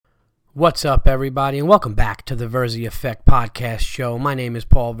What's up, everybody, and welcome back to the Verzi Effect Podcast Show. My name is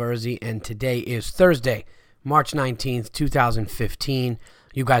Paul Verzi, and today is Thursday, March 19th, 2015.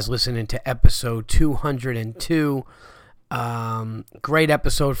 You guys listening to episode 202. Great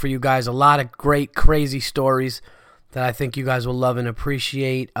episode for you guys. A lot of great, crazy stories that I think you guys will love and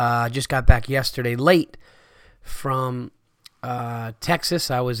appreciate. I just got back yesterday late from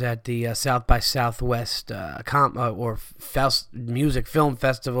Texas. I was at the South by Southwest Music Film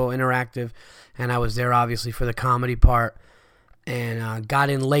Festival Interactive, and I was there obviously for the comedy part, and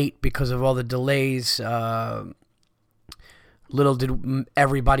got in late because of all the delays. Little did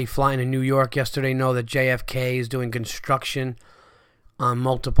everybody flying to New York yesterday know that JFK is doing construction on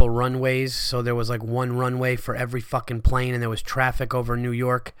multiple runways, so there was like one runway for every fucking plane, and there was traffic over New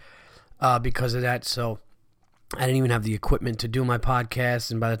York because of that, so I didn't even have the equipment to do my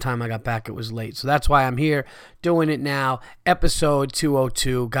podcast, and by the time I got back, it was late. So that's why I'm here doing it now. Episode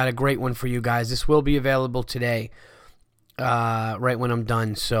 202. Got a great one for you guys. This will be available today, right when I'm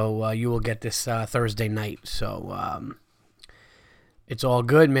done. So you will get this Thursday night. So it's all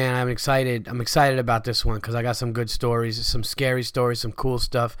good, man. I'm excited. I'm excited about this one because I got some good stories, some scary stories, some cool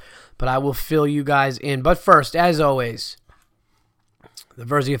stuff. But I will fill you guys in. But first, as always, the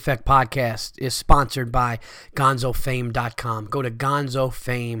Verzi Effect Podcast is sponsored by GonzoFame.com. Go to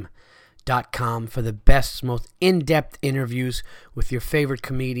GonzoFame.com for the best, most in-depth interviews with your favorite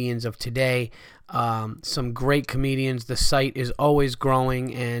comedians of today. Some great comedians. The site is always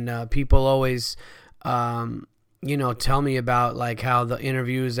growing, and people always, tell me about like how the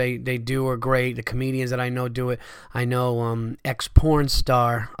interviews they do are great. The comedians that I know do it. I know ex-porn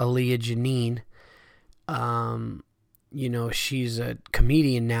star Aaliyah Janine. She's a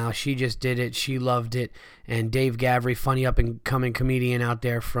comedian now. She just did it. She loved it. And Dave Gavry, funny up-and-coming comedian out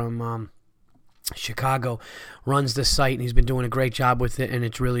there from Chicago, runs the site, and he's been doing a great job with it, and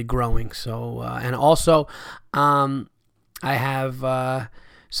it's really growing. So, and also, I have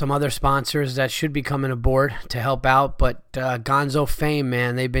some other sponsors that should be coming aboard to help out, but Gonzo Fame,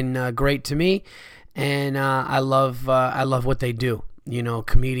 man, they've been great to me, and I love what they do.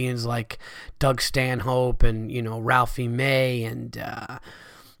 Comedians like Doug Stanhope and, Ralphie May and, my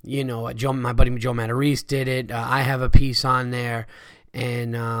buddy Joe Matarese did it. I have a piece on there,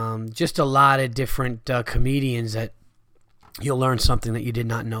 and just a lot of different comedians that you'll learn something that you did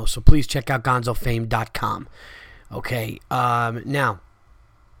not know. So please check out GonzoFame.com. Okay, now,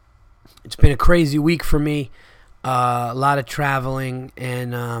 it's been a crazy week for me. A lot of traveling,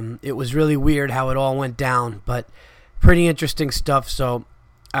 and it was really weird how it all went down, but pretty interesting stuff. So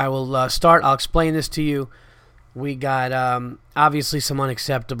I will start. I'll explain this to you. We got obviously some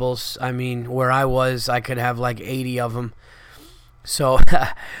unacceptables. I mean, where I was, I could have like 80 of them. So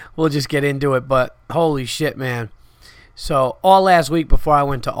we'll just get into it. But holy shit, man. So all last week before I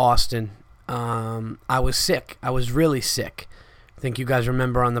went to Austin, I was sick. I was really sick. I think you guys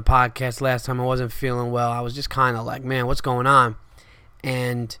remember on the podcast last time I wasn't feeling well. I was just kind of like, man, what's going on?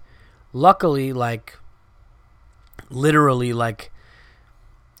 And luckily, literally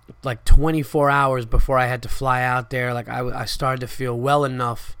 24 hours before I had to fly out there, I started to feel well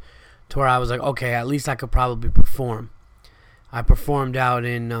enough to where I was like, okay, at least I could probably perform. I performed out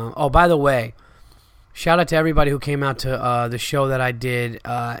in by the way, shout out to everybody who came out to the show that I did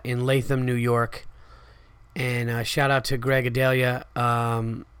in Latham, New York, and shout out to Greg Adelia,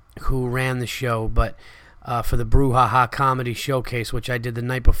 who ran the show, but for the Brouhaha Comedy Showcase, which I did the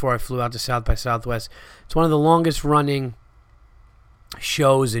night before I flew out to South by Southwest. It's one of the longest running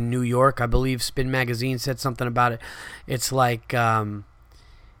shows in New York. I believe Spin Magazine said something about it. It's like, 9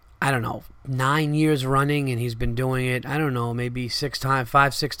 years running, and he's been doing it, maybe 6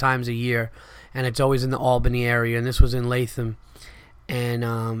 times a year, and it's always in the Albany area, and this was in Latham.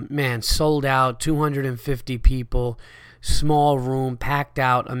 And, sold out, 250 people, small room, packed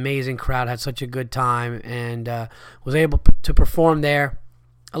out, amazing crowd, had such a good time, and was able to perform there.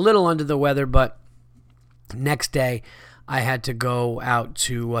 A little under the weather, but next day I had to go out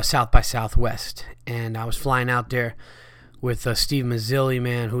to South by Southwest, and I was flying out there with Steve Mazzilli,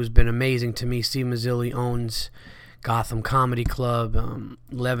 man, who's been amazing to me. Steve Mazzilli owns Gotham Comedy Club,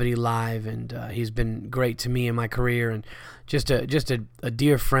 Levity Live, and he's been great to me in my career, and just a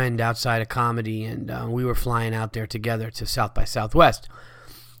dear friend outside of comedy, and we were flying out there together to South by Southwest.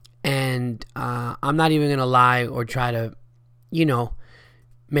 And I'm not even going to lie or try to,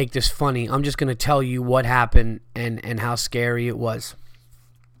 make this funny. I'm just going to tell you what happened and how scary it was.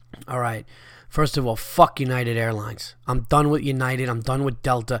 All right. First of all, fuck United Airlines. I'm done with United. I'm done with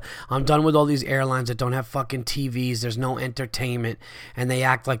Delta. I'm done with all these airlines that don't have fucking TVs. There's no entertainment. And they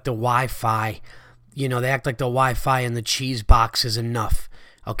act like the Wi-Fi, they act like the Wi-Fi and the cheese box is enough.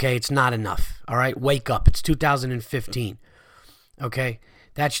 Okay, it's not enough. All right, wake up. It's 2015. Okay,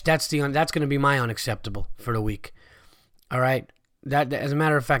 that's going to be my unacceptable for the week. All right, that as a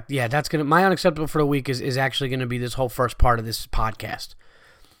matter of fact, yeah, my unacceptable for the week is actually going to be this whole first part of this podcast.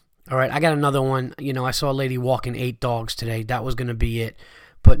 All right, I got another one. I saw a lady walking 8 dogs today. That was going to be it.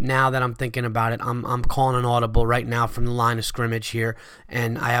 But now that I'm thinking about it, I'm calling an audible right now from the line of scrimmage here,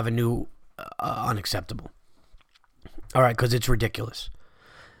 and I have a new unacceptable. All right, because it's ridiculous.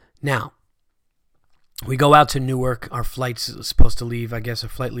 Now, we go out to Newark. Our flight's supposed to leave. I guess our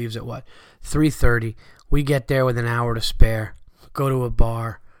flight leaves at 3:30. We get there with an hour to spare. Go to a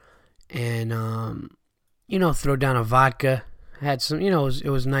bar, and throw down a vodka. Had some, it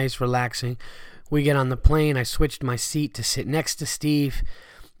was nice, relaxing. We get on the plane. I switched my seat to sit next to Steve,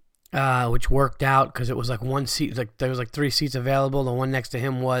 which worked out because it was like one seat. There was like 3 seats available. The one next to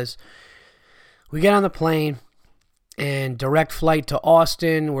him was. We get on the plane, and direct flight to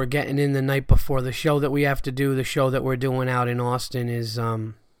Austin. We're getting in the night before the show that we have to do. The show that we're doing out in Austin is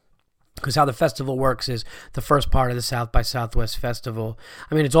because how the festival works is the first part of the South by Southwest Festival.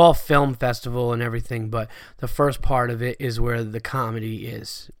 I mean, it's all film festival and everything, but the first part of it is where the comedy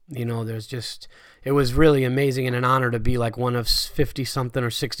is. It was really amazing and an honor to be like one of 50-something or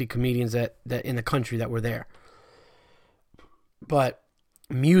 60 comedians that in the country that were there. But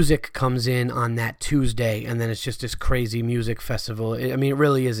music comes in on that Tuesday, and then it's just this crazy music festival. It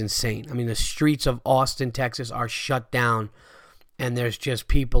really is insane. The streets of Austin, Texas are shut down, and there's just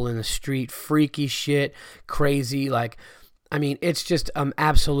people in the street, freaky shit, crazy. It's just an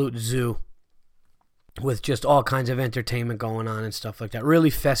absolute zoo with just all kinds of entertainment going on and stuff like that.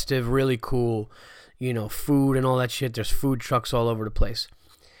 Really festive, really cool, food and all that shit. There's food trucks all over the place.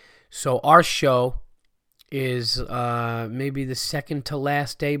 So our show is maybe the second to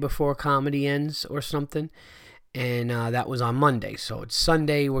last day before comedy ends or something. And that was on Monday. So it's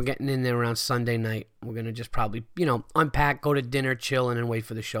Sunday. We're getting in there around Sunday night. We're going to just probably, unpack, go to dinner, chill, and then wait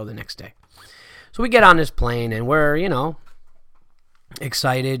for the show the next day. So we get on this plane, and we're,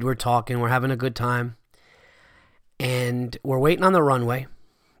 excited. We're talking. We're having a good time. And we're waiting on the runway.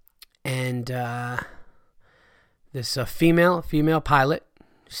 And this female pilot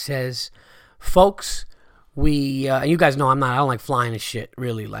says, folks, you guys know I don't like flying and shit,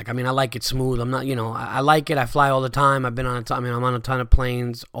 really. I like it smooth. I'm not, I like it. I fly all the time. I'm on a ton of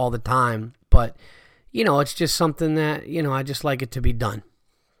planes all the time. But, it's just something that, I just like it to be done.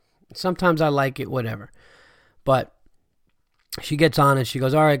 Sometimes I like it, whatever. But she gets on and she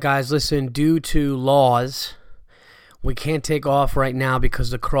goes, all right, guys, listen, due to laws, we can't take off right now because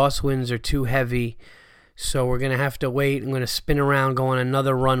the crosswinds are too heavy. So we're going to have to wait. I'm going to spin around, go on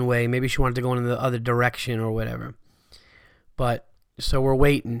another runway. Maybe she wanted to go in the other direction or whatever. But, so we're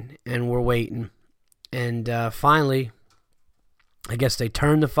waiting, and we're waiting. And finally, I guess they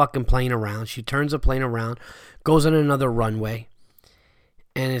turn the fucking plane around. She turns the plane around, goes on another runway.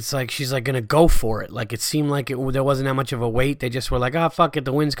 And it's like, she's like going to go for it. It seemed like there wasn't that much of a wait. They just were like, fuck it,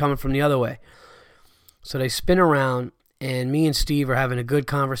 the wind's coming from the other way. So they spin around, and me and Steve are having a good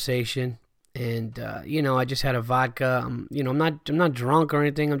conversation. And I just had a vodka. I'm not drunk or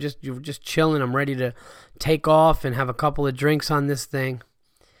anything. I'm just chilling. I'm ready to take off and have a couple of drinks on this thing.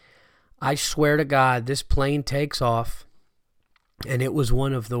 I swear to God, this plane takes off, and it was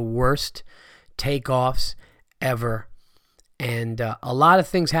one of the worst takeoffs ever. And a lot of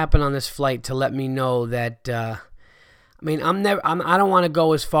things happened on this flight to let me know that. I don't want to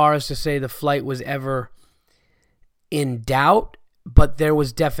go as far as to say the flight was ever in doubt. But there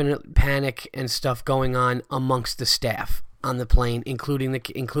was definite panic and stuff going on amongst the staff on the plane, including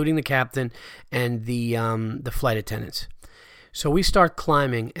the captain and the flight attendants. So we start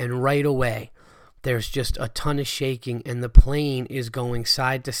climbing, and right away, there's just a ton of shaking, and the plane is going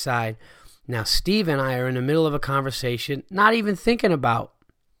side to side. Now, Steve and I are in the middle of a conversation, not even thinking about,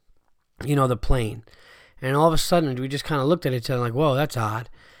 the plane. And all of a sudden, we just kind of looked at each other like, whoa, that's odd.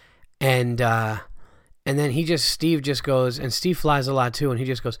 And then Steve just goes, and Steve flies a lot too, and he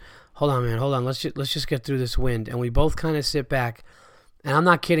just goes, hold on, man, hold on, let's just get through this wind. And we both kind of sit back, and I'm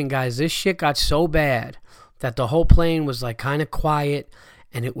not kidding, guys, this shit got so bad that the whole plane was kind of quiet,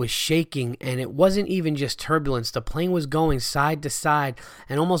 and it was shaking, and it wasn't even just turbulence. The plane was going side to side,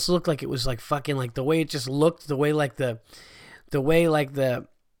 and almost looked like it was fucking, the way it just looked, the way the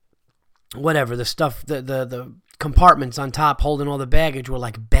whatever, the stuff, the compartments on top holding all the baggage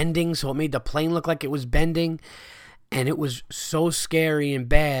were bending, so it made the plane look like it was bending, and it was so scary and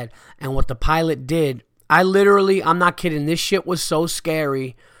bad. And what the pilot did, I'm not kidding, this shit was so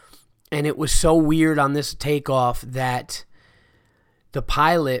scary, and it was so weird on this takeoff that the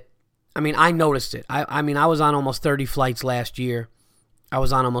pilot, I noticed it. I was on almost 30 flights last year. I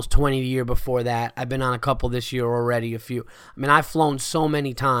was on almost 20 the year before that. I've been on a couple this year already, a few. I mean, I've flown so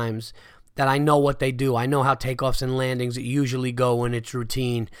many times that I know what they do. I know how takeoffs and landings usually go when it's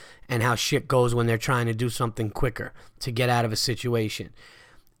routine and how shit goes when they're trying to do something quicker to get out of a situation.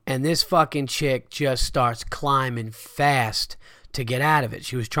 And this fucking chick just starts climbing fast to get out of it.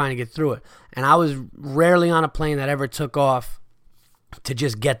 She was trying to get through it. And I was rarely on a plane that ever took off to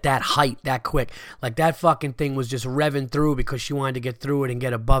just get that height that quick. Like, that fucking thing was just revving through because she wanted to get through it and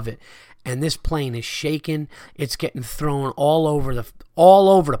get above it. And this plane is shaking. It's getting thrown all over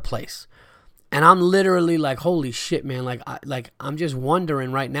the place. And I'm literally like, holy shit, man. Like I'm just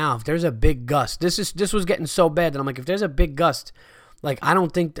wondering right now if there's a big gust. This was getting so bad that I'm like, if there's a big gust, like, I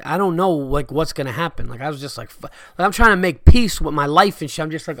don't know, like, what's going to happen. Like, I was just like, I'm trying to make peace with my life and shit.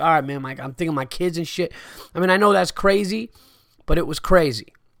 I'm just like, all right, man, like, I'm thinking of my kids and shit. I mean, I know that's crazy, but it was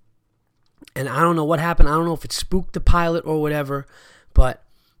crazy. And I don't know what happened. I don't know if it spooked the pilot or whatever. But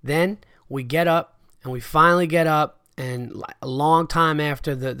then we get up, and we finally get up, and a long time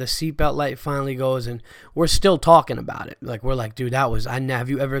after the seatbelt light finally goes, and we're still talking about it. Like, we're like, dude, have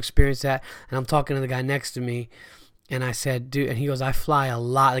you ever experienced that? And I'm talking to the guy next to me, and I said, dude, and he goes, I fly a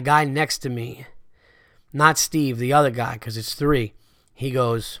lot. The guy next to me, not Steve, the other guy, because it's 3. He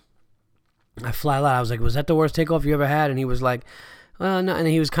goes, I fly a lot. I was like, was that the worst takeoff you ever had? And he was like, well, no. And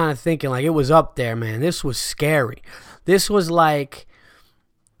he was kind of thinking, like, it was up there, man. This was scary. This was like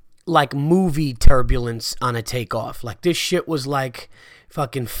movie turbulence on a takeoff. Like, this shit was like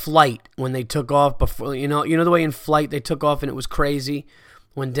fucking Flight when they took off before, you know the way in Flight they took off and it was crazy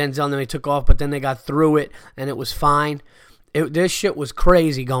when Denzel and them, they took off, but then they got through it and it was fine. This shit was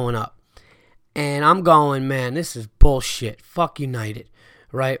crazy going up. And I'm going, man, this is bullshit. Fuck United,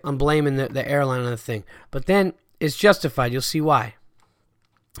 right? I'm blaming the airline on the thing. But then it's justified. You'll see why.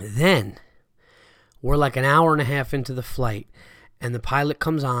 Then we're like an hour and a half into the flight, and the pilot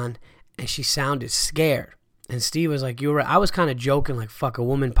comes on, and she sounded scared. And Steve was like, you were right. I was kind of joking, like, fuck, a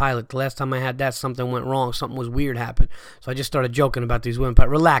woman pilot. The last time I had that, something went wrong. Something was weird happened. So I just started joking about these women. But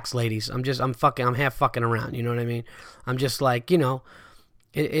relax, ladies. I'm half fucking around. You know what I mean? I'm just like,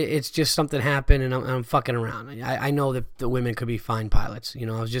 it's just something happened, and I'm fucking around. I know that the women could be fine pilots. I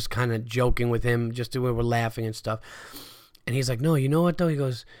was just kind of joking with him, just we were laughing and stuff. And he's like, no, you know what, though? He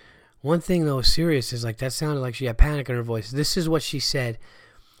goes, one thing, though, serious is, like, that sounded like she had panic in her voice. This is what she said.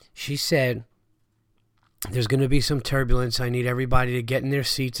 She said, there's going to be some turbulence. I need everybody to get in their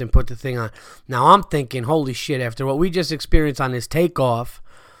seats and put the thing on. Now, I'm thinking, holy shit, after what we just experienced on this takeoff,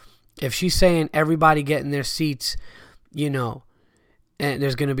 if she's saying everybody get in their seats, and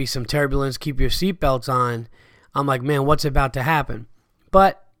there's going to be some turbulence, keep your seatbelts on, I'm like, man, what's about to happen?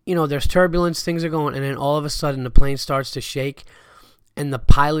 But, there's turbulence, things are going, and then all of a sudden the plane starts to shake, and the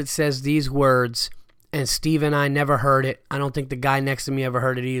pilot says these words, and Steve and I never heard it. I don't think the guy next to me ever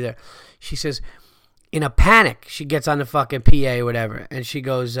heard it either. She says, in a panic, she gets on the fucking PA or whatever, and she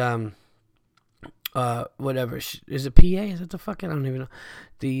goes, whatever. Is it PA? Is it the fucking, I don't even know.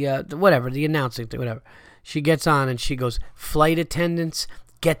 The whatever, the announcing thing, whatever. She gets on and she goes, flight attendants,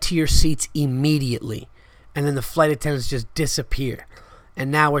 get to your seats immediately. And then the flight attendants just disappear. And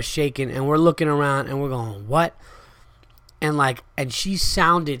now we're shaking and we're looking around and we're going, what? And she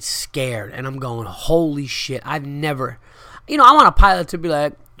sounded scared. And I'm going, holy shit, I've never, I want a pilot to be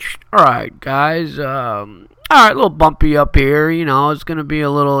like, all right, guys, all right, a little bumpy up here, it's going to be a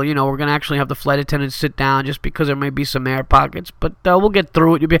little, we're going to actually have the flight attendants sit down just because there may be some air pockets, but we'll get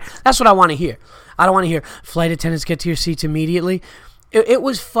through it. That's what I want to hear. I don't want to hear, flight attendants, get to your seats immediately. It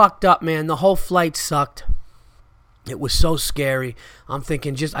was fucked up, man. The whole flight sucked. It was so scary. I'm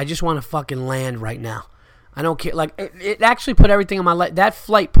thinking, I just want to fucking land right now. I don't care. Like, it actually put everything in my life, that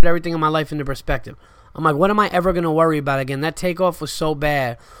flight put everything in my life into perspective. I'm like, what am I ever going to worry about again? That takeoff was so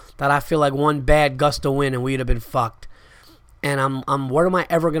bad that I feel like one bad gust of wind and we'd have been fucked. And what am I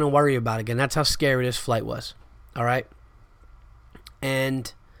ever going to worry about again? That's how scary this flight was. All right?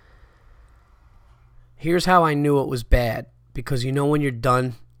 And here's how I knew it was bad. Because when you're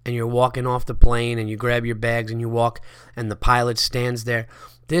done and you're walking off the plane and you grab your bags and you walk and the pilot stands there.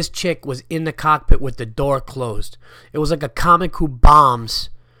 This chick was in the cockpit with the door closed. It was like a comic who bombs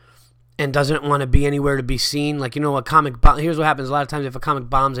and doesn't want to be anywhere to be seen. Like, a comic bomb. Here's what happens a lot of times. If a comic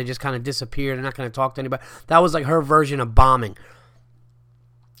bombs, they just kind of disappear. They're not going to talk to anybody. That was like her version of bombing.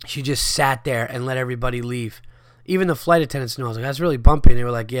 She just sat there and let everybody leave. Even the flight attendants knew. I was like, that's really bumpy. And they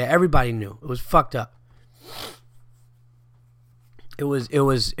were like, yeah, everybody knew. It was fucked up. It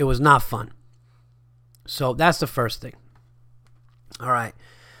was not fun. So that's the first thing. All right.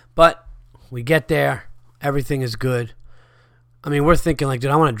 But we get there. Everything is good. I mean, we're thinking like, dude,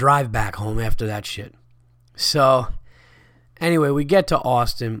 I want to drive back home after that shit. So, Anyway, we get to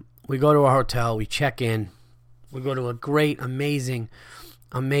Austin. We go to our hotel. We check in. We go to a great, amazing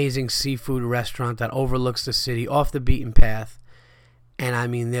seafood restaurant that overlooks the city, off the beaten path. And I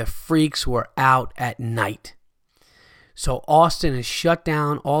mean, their freaks were out at night. So Austin is shut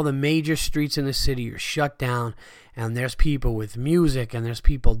down. All the major streets in the city are shut down. And there's people with music, and there's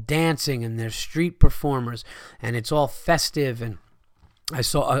people dancing, and there's street performers. And it's all festive. And I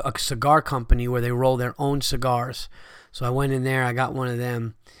saw a cigar company where they roll their own cigars. So I went in there. I got one of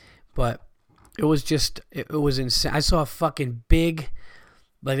them. But it was insane. I saw a fucking big,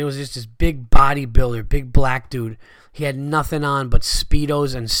 like it was just this big bodybuilder, big black dude. He had nothing on but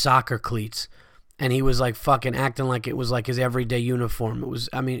Speedos and soccer cleats. And he was like fucking acting like it was like his everyday uniform. It was,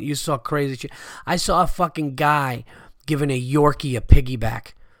 I mean, you saw crazy shit. I saw a fucking guy giving a Yorkie a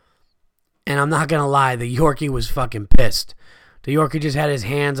piggyback. And I'm not going to lie, the Yorkie was fucking pissed. The Yorkie just had his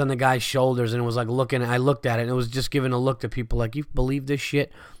hands on the guy's shoulders and it was like looking, I looked at it and it was just giving a look to people like, you believe this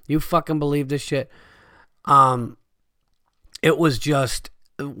shit? You fucking believe this shit? It was just,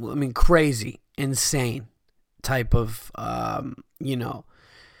 I mean, crazy, insane type of,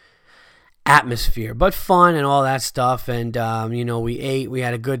 atmosphere, but fun and all that stuff. And, we ate, we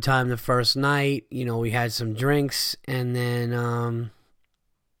had a good time the first night, we had some drinks, and then,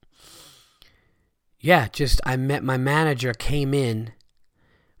 I met my manager came in.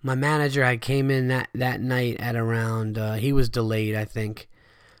 My manager had came in that night at around, he was delayed, I think.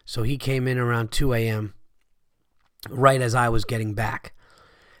 So he came in around 2 a.m., right as I was getting back.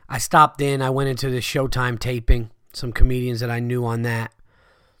 I stopped in, I went into the Showtime taping, some comedians that I knew on that.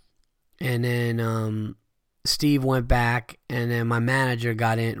 And then Steve went back, and then my manager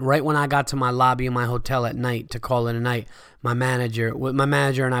got in. Right when I got to my lobby in my hotel at night to call it a night, my manager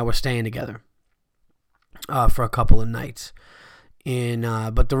and I were staying together for a couple of nights. And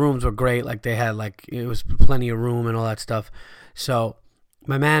but the rooms were great. Like they had it was plenty of room and all that stuff. So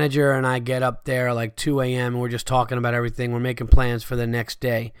my manager and I get up there like 2 a.m. and we're just talking about everything. We're making plans for the next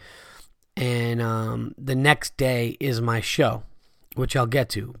day. And the next day is my show, which I'll get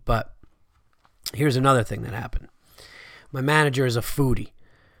to. But here's another thing that happened. My manager is a foodie.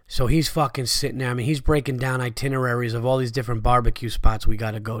 So he's fucking sitting there. I mean, he's breaking down itineraries of all these different barbecue spots we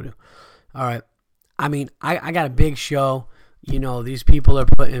got to go to. All right. I mean, I got a big show. These people are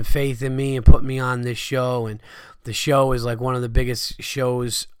putting faith in me and putting me on this show. And the show is like one of the biggest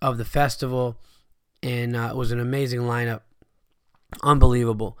shows of the festival. And it was an amazing lineup.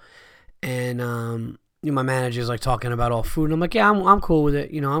 Unbelievable. And my manager's like talking about all food. And I'm like, yeah, I'm cool with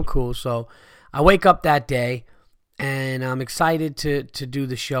it. I'm cool. So I wake up that day, and I'm excited to do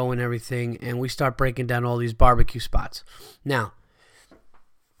the show and everything, and we start breaking down all these barbecue spots. Now,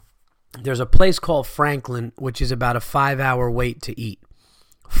 there's a place called Franklin, which is about a 5-hour wait to eat.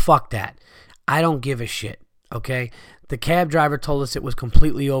 Fuck that. I don't give a shit, okay? The cab driver told us it was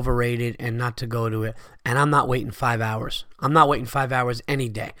completely overrated and not to go to it, and I'm not waiting 5 hours. I'm not waiting 5 hours any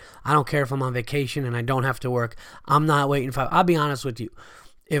day. I don't care if I'm on vacation and I don't have to work. I'm not waiting 5. I'll be honest with you.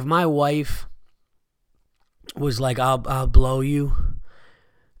 If my wife was like, I'll blow you,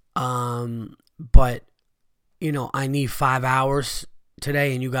 but I need 5 hours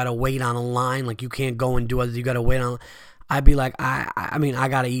today, and you gotta wait on a line, like you can't go and do other, you gotta wait on. I'd be like, I mean, I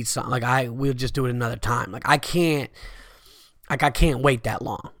gotta eat something. Like we'll just do it another time. Like I can't wait that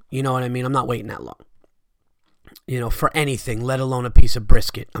long. You know what I mean? I'm not waiting that long. For anything, let alone a piece of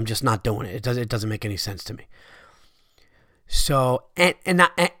brisket. I'm just not doing it. It doesn't make any sense to me. So,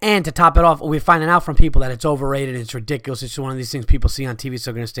 and to top it off, we're finding out from people that it's overrated and it's ridiculous. It's just one of these things people see on TV, so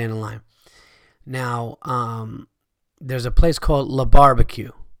they're going to stand in line. Now, there's a place called La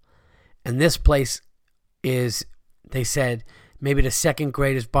Barbecue. And this place is, they said, maybe the second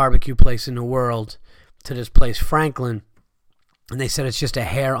greatest barbecue place in the world to this place, Franklin. And they said it's just a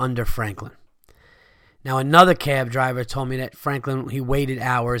hair under Franklin. Now, another cab driver told me that Franklin, he waited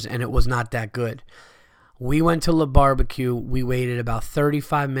hours and it was not that good. We went to La Barbecue. We waited about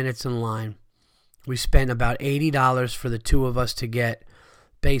 35 minutes in line. We spent about $80 for the two of us to get.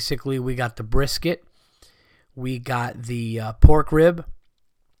 Basically, we got the brisket. We got the pork rib.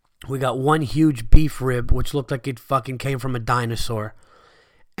 We got one huge beef rib, which looked like it fucking came from a dinosaur.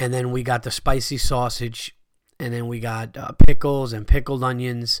 And then we got the spicy sausage. And then we got pickles and pickled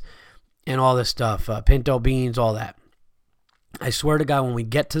onions and all this stuff. Pinto beans, all that. I swear to God, when we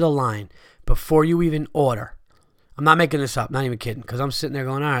get to the line, before you even order, I'm not making this up, not even kidding, because I'm sitting there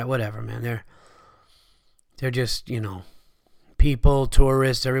going, all right, whatever, man. They're just, people,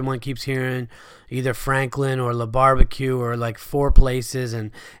 tourists, everyone keeps hearing either Franklin or La Barbecue or like 4 places,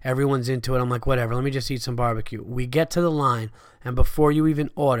 and everyone's into it. I'm like, whatever, let me just eat some barbecue. We get to the line, and before you even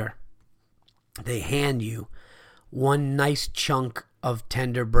order, they hand you one nice chunk of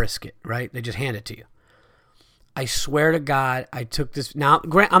tender brisket, right? They just hand it to you. I swear to God, I took this. Now,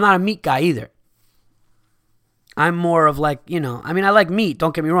 I'm not a meat guy either. I'm more of like, I like meat,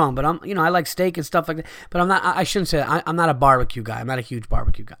 don't get me wrong, but I like steak and stuff like that. But I shouldn't say that. I'm not a barbecue guy. I'm not a huge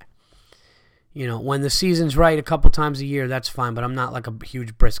barbecue guy. When the season's right a couple times a year, that's fine, but I'm not like a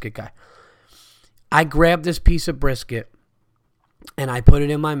huge brisket guy. I grabbed this piece of brisket and I put it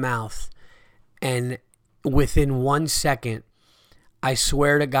in my mouth, and within 1 second, I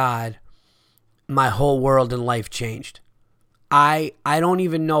swear to God, my whole world and life changed. I don't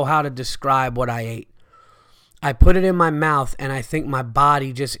even know how to describe what I ate. I put it in my mouth, and I think my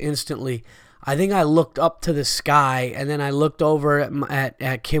body just instantly, I think I looked up to the sky, and then I looked over at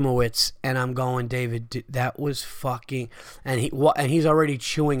Kimowitz, and I'm going, David, that was fucking, and he's already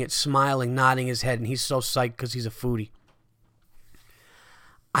chewing it, smiling, nodding his head, and he's so psyched because he's a foodie.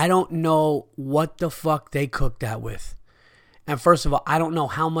 I don't know what the fuck they cooked that with. And first of all, I don't know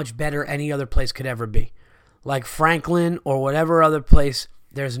how much better any other place could ever be. Like Franklin or whatever other place,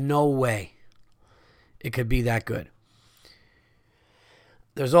 there's no way it could be that good.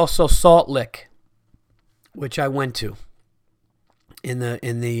 There's also Salt Lick, which I went to.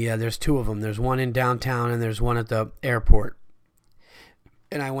 There's two of them. There's one in downtown and there's one at the airport.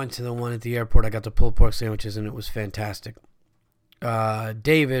 And I went to the one at the airport. I got the pulled pork sandwiches and it was fantastic.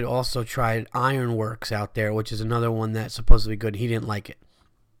 David also tried Ironworks out there, which is another one that's supposed to be good. He didn't like it.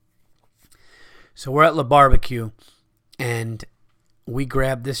 So we're at La Barbecue, and we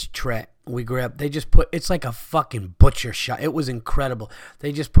grabbed this tray. It's like a fucking butcher shop. It was incredible.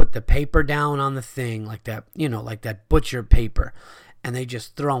 They just put the paper down on the thing like that, like that butcher paper, and they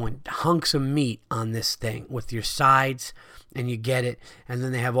just throwing hunks of meat on this thing with your sides, and you get it. And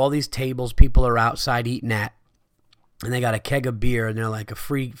then they have all these tables people are outside eating at. And they got a keg of beer, and they're like a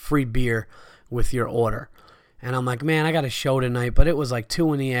free beer with your order. And I'm like, man, I got a show tonight, but it was like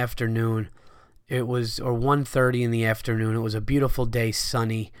 2 in the afternoon. Or 1:30 in the afternoon. It was a beautiful day,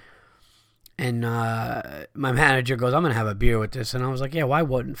 sunny. And my manager goes, I'm going to have a beer with this. And I was like, yeah, why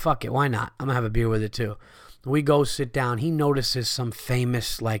wouldn't? Fuck it, why not? I'm going to have a beer with it too. We go sit down. He notices some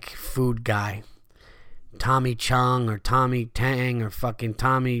famous like food guy. Tommy Chung or Tommy Tang or fucking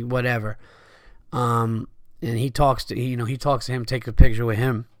Tommy whatever. And he talks to him, take a picture with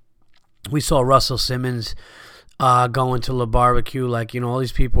him. We saw Russell Simmons going to La Barbecue. Like, all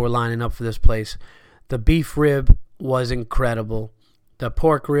these people were lining up for this place. The beef rib was incredible. The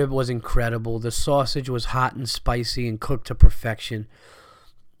pork rib was incredible. The sausage was hot and spicy and cooked to perfection.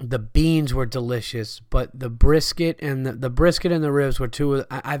 The beans were delicious, but the brisket and the brisket and the ribs were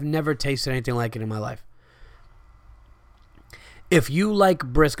I've never tasted anything like it in my life. If you like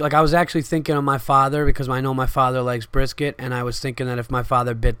brisket, like I was actually thinking of my father because I know my father likes brisket, and I was thinking that if my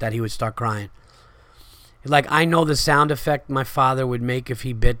father bit that, he would start crying. Like, I know the sound effect my father would make if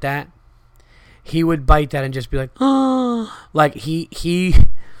he bit that. He would bite that and just be like, oh. Like,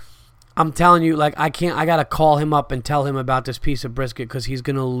 I'm telling you, like, I got to call him up and tell him about this piece of brisket because he's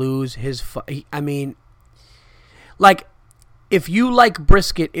going to lose his, like, if you like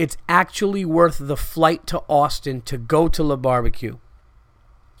brisket, it's actually worth the flight to Austin to go to La Barbecue.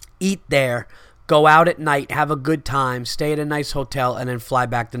 Eat there, go out at night, have a good time, stay at a nice hotel, and then fly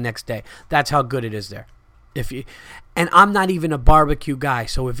back the next day. That's how good it is there. And I'm not even a barbecue guy,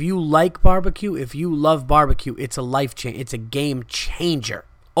 so if you like barbecue, if you love barbecue, it's a life change. It's a game changer.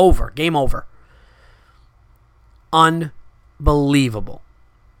 Game over. Unbelievable.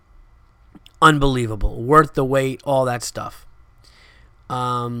 Worth the wait, all that stuff.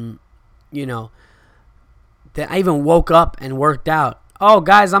 That I even woke up and worked out. Oh,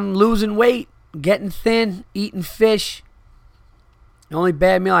 guys, I'm losing weight, getting thin, eating fish. The only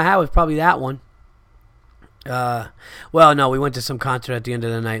bad meal I had was probably that one. Well, no, we went to some concert at the end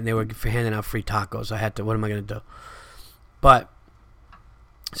of the night, and they were handing out free tacos. What am I going to do? But,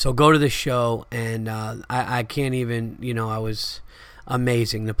 so go to the show, and I can't even, I was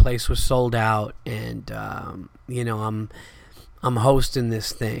amazing. The place was sold out, and, I'm hosting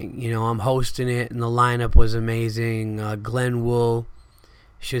this thing. I'm hosting it, and the lineup was amazing. Glenn Wool,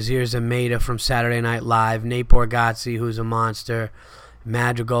 Shazir Zameda from Saturday Night Live, Nate Bargatze, who's a monster,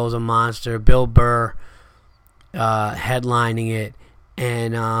 Madrigal's a monster, Bill Burr headlining it.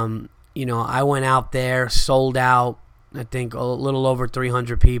 And, I went out there, sold out, I think a little over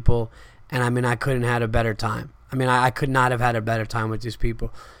 300 people, and, I couldn't have had a better time. I could not have had a better time with these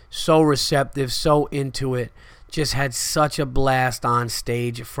people. So receptive, so into it. Just had such a blast on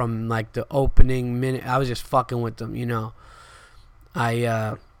stage from like the opening minute. I was just fucking with them,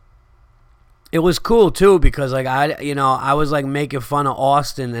 it was cool too because like I was like making fun of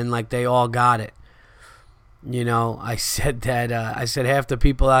Austin and like they all got it. I said that I said half the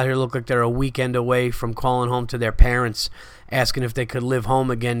people out here look like they're a weekend away from calling home to their parents, asking if they could live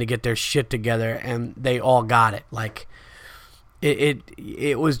home again to get their shit together, and they all got it. Like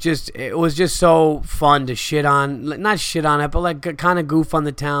it was just so fun to not shit on it, but like kind of goof on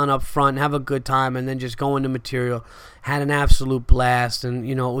the town up front, have a good time, and then just go into material. Had an absolute blast, and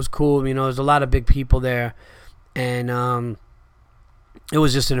it was cool. There's a lot of big people there, and it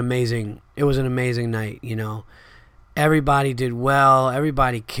was just an amazing night. Everybody did well,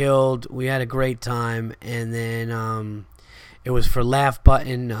 everybody killed. We had a great time, and then it was for Laugh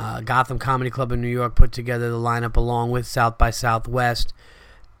Button. Gotham Comedy Club in New York put together the lineup along with South by Southwest,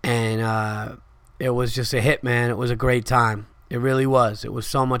 and it was just a hit, man. It was a great time. It really was. It was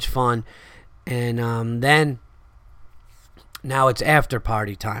so much fun, and then now it's after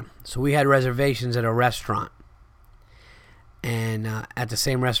party time. So we had reservations at a restaurant, and at the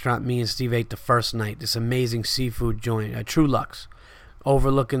same restaurant me and Steve ate the first night. This amazing seafood joint, True Lux,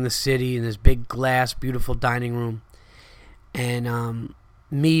 overlooking the city in this big glass, beautiful dining room. And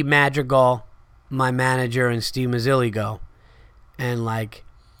me, Madrigal, my manager, and Steve Mazzilli go. And like,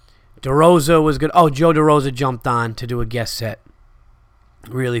 DeRosa was good. Oh, Joe DeRosa jumped on to do a guest set.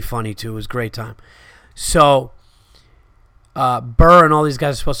 Really funny too. It was a great time. So Burr and all these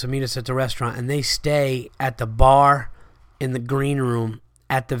guys are supposed to meet us at the restaurant, and they stay at the bar in the green room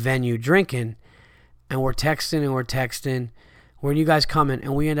at the venue drinking, and we're texting. When are you guys coming?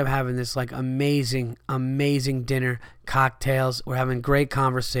 And we end up having this like amazing dinner, cocktails. We're having great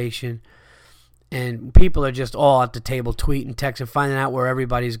conversation, and people are just all at the table tweeting, texting, finding out where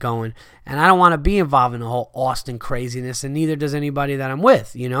everybody's going. And I don't want to be involved in the whole Austin craziness, and neither does anybody that I'm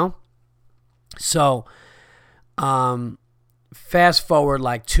with, So, fast forward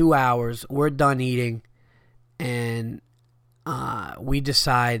like 2 hours, we're done eating, and we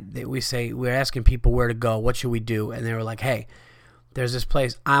decide that we're asking people where to go. What should we do? And they were like, hey, there's this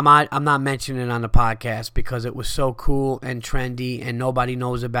place. I'm not mentioning it on the podcast because it was so cool and trendy and nobody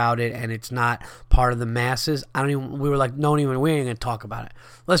knows about it and it's not part of the masses. We ain't going to talk about it.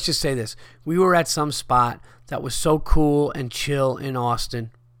 Let's just say this. We were at some spot that was so cool and chill in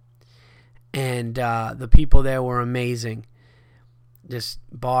Austin, and the people there were amazing. This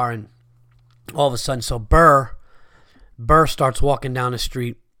bar, and all of a sudden, so Burr starts walking down the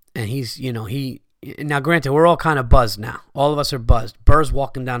street, and now granted, we're all kind of buzzed now. All of us are buzzed. Burr's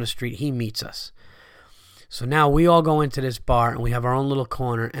walking down the street. He meets us. So now we all go into this bar, and we have our own little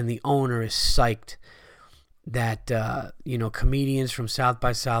corner, and the owner is psyched that, comedians from South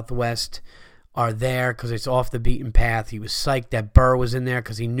by Southwest are there because it's off the beaten path. He was psyched that Burr was in there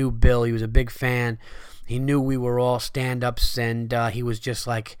because he knew Bill. He was a big fan. He knew we were all stand-ups, and he was just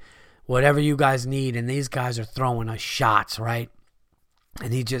like, whatever you guys need, and these guys are throwing us shots, right?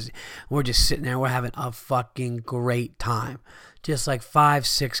 And we're just sitting there, we're having a fucking great time. Just like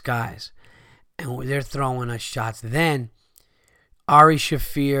 5-6 guys. And they're throwing us shots. Then Ari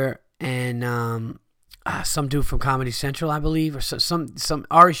Shaffir and some dude from Comedy Central, I believe, or some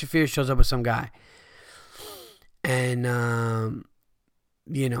Ari Shaffir shows up with some guy. And and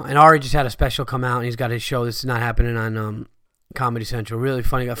Ari just had a special come out, and he's got his show. This is not happening on Comedy Central. Really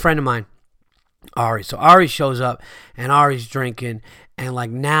funny guy. A friend of mine, Ari. So Ari shows up, and Ari's drinking, and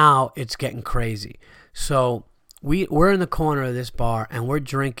like now it's getting crazy. So we're in the corner of this bar, and we're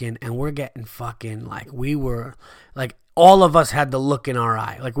drinking, and we're getting fucking all of us had the look in our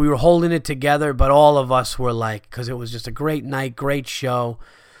eye. Like we were holding it together, but all of us were like, because it was just a great night, great show.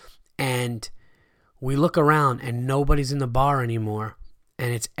 And we look around, and nobody's in the bar anymore,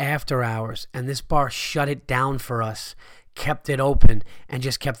 and it's after hours, and this bar shut it down for us, kept it open, and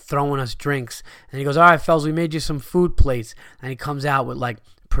just kept throwing us drinks. And he goes, all right, fellas, we made you some food plates. And he comes out with like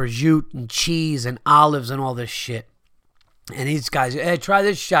prosciutto and cheese and olives and all this shit. And these guys, hey, try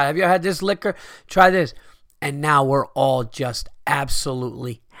this shot. Have you ever had this liquor? Try this. And now we're all just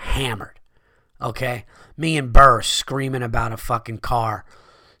absolutely hammered. Okay? Me and Burr screaming about a fucking car.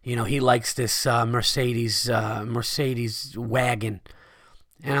 He likes this Mercedes wagon.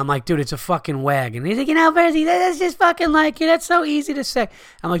 And I'm like, dude, it's a fucking wagon. He's like, Verzi, that's just fucking like you. That's so easy to say.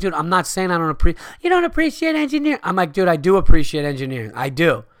 I'm like, dude, I'm not saying you don't appreciate engineering. I'm like, dude, I do appreciate engineering. I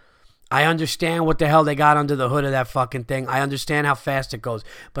do. I understand what the hell they got under the hood of that fucking thing. I understand how fast it goes.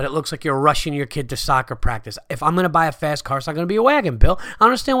 But it looks like you're rushing your kid to soccer practice. If I'm going to buy a fast car, it's not going to be a wagon, Bill. I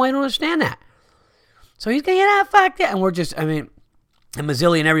understand why you don't understand that. So he's going, fuck that. And we're just, and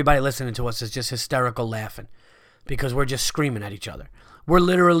Mazzilli and everybody listening to us is just hysterical laughing because we're just screaming at each other. We're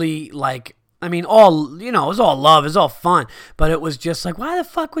literally like I mean, all, it was all love, it was all fun, but it was just like, why the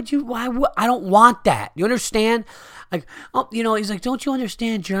fuck would you, I don't want that. You understand? Like, he's like, don't you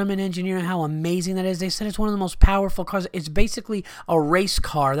understand German engineering, how amazing that is? They said it's one of the most powerful cars. It's basically a race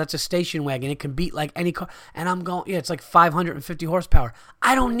car that's a station wagon. It can beat like any car. And I'm going, yeah, it's like 550 horsepower.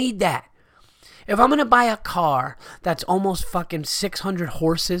 I don't need that. If I'm going to buy a car that's almost fucking 600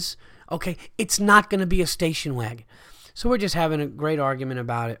 horses, okay, it's not going to be a station wagon. So we're just having a great argument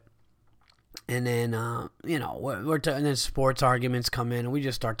about it. And then, and then sports arguments come in, and we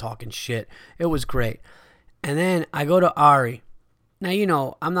just start talking shit. It was great. And then I go to Ari.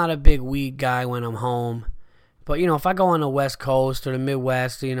 Now, I'm not a big weed guy when I'm home. But, if I go on the West Coast or the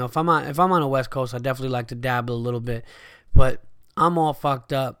Midwest, if I'm on the West Coast, I definitely like to dabble a little bit. But I'm all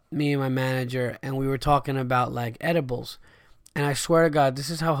fucked up, me and my manager, and we were talking about, like, edibles. And I swear to God, this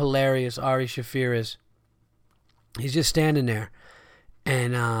is how hilarious Ari Shaffir is. He's just standing there.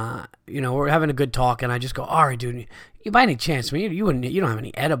 And, we're having a good talk, and I just go, Ari, dude, you by any chance, you don't have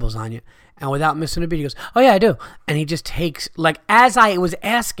any edibles on you? And without missing a beat, he goes, oh, yeah, I do. And he just takes, like, as I was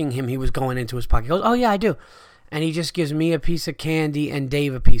asking him, he was going into his pocket. He goes, oh, yeah, I do. And he just gives me a piece of candy and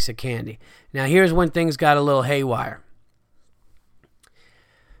Dave a piece of candy. Now, here's when things got a little haywire.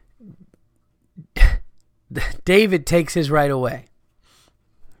 David takes his right away,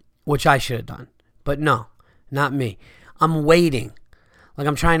 which I should have done. But no, not me. I'm waiting. Like,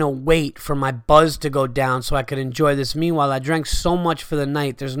 I'm trying to wait for my buzz to go down so I could enjoy this. Meanwhile, I drank so much for the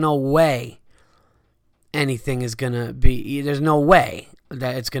night, there's no way anything is going to be... There's no way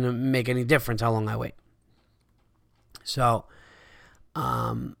that it's going to make any difference how long I wait. So,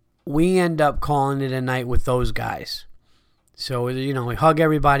 we end up calling it a night with those guys. So, we hug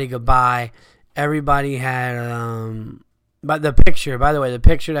everybody goodbye. Everybody had... But the picture, by the way, the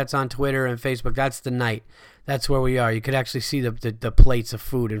picture that's on Twitter and Facebook, that's the night. That's where we are. You could actually see the plates of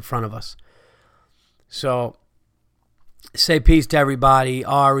food in front of us. So, say peace to everybody.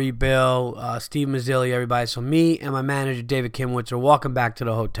 Ari, Bill, Steve Mazzilli, everybody. So, me and my manager, David Kimwitz, are walking back to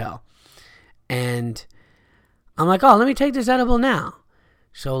the hotel. And I'm like, oh, let me take this edible now.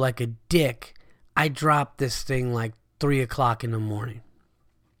 So, like a dick, I dropped this thing like 3 o'clock in the morning.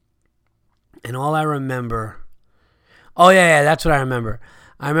 And all I remember... Oh, yeah, that's what I remember.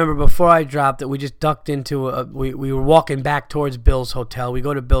 I remember before I dropped it, we just ducked into we were walking back towards Bill's hotel. We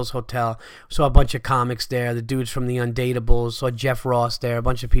go to Bill's hotel, saw a bunch of comics there, the dudes from the Undateables, saw Jeff Ross there, a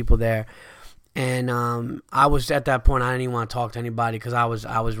bunch of people there. And I was, at that point, I didn't even want to talk to anybody because I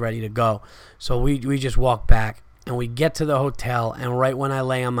was ready to go. So we just walked back, and we get to the hotel, and right when I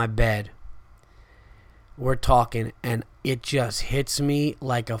lay on my bed, we're talking, and it just hits me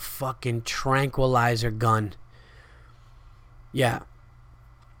like a fucking tranquilizer gun. Yeah.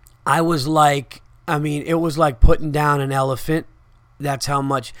 I was like, it was like putting down an elephant. That's how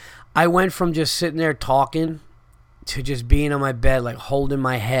much. I went from just sitting there talking to just being on my bed, like holding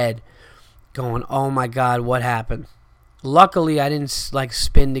my head, going, oh my God, what happened? Luckily, I didn't like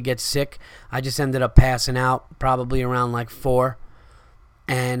spin to get sick. I just ended up passing out probably around like 4.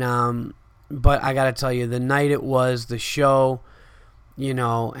 And, but I got to tell you, the night it was, the show...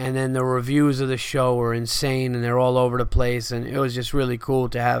 and then the reviews of the show were insane, and they're all over the place, and it was just really cool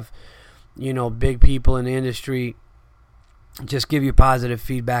to have, big people in the industry just give you positive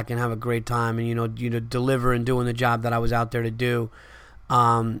feedback and have a great time, and, deliver and doing the job that I was out there to do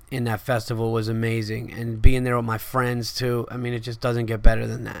in that festival was amazing, and being there with my friends, too, it just doesn't get better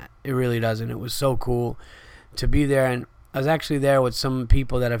than that. It really doesn't. It was so cool to be there, and I was actually there with some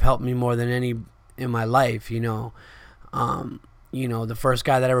people that have helped me more than any in my life, the first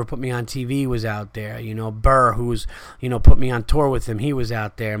guy that ever put me on TV was out there. Burr, who's, put me on tour with him, he was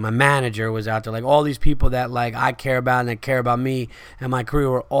out there. My manager was out there. Like, all these people that, like, I care about and that care about me and my career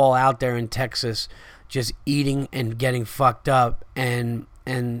were all out there in Texas just eating and getting fucked up and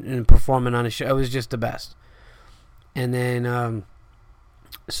performing on a show. It was just the best. And then,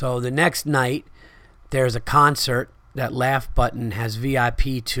 so the next night, there's a concert that Laugh Button has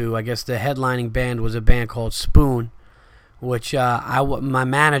VIP to. I guess the headlining band was a band called Spoon, which my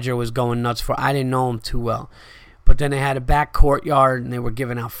manager was going nuts for. I didn't know him too well. But then they had a back courtyard, and they were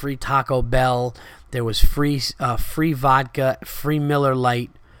giving out free Taco Bell. There was free vodka, free Miller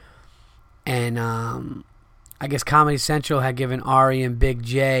Lite. And I guess Comedy Central had given Ari and Big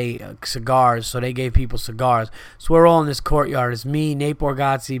J cigars, so they gave people cigars. So we're all in this courtyard. It's me, Nate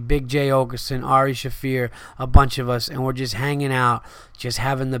Borgazzi, Big J Okerson, Ari Shaffir, a bunch of us, and we're just hanging out, just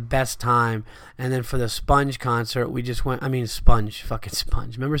having the best time. And then for the Sponge concert, we just went, Sponge.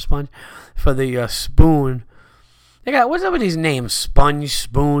 Remember Sponge? For the Spoon. They got, what's up with these names? Sponge,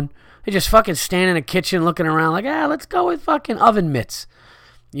 Spoon. They just fucking stand in the kitchen looking around like, let's go with fucking oven mitts.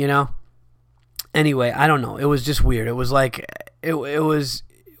 Anyway, I don't know. It was just weird. It was like it was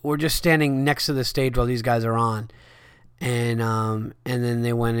we're just standing next to the stage while these guys are on, and then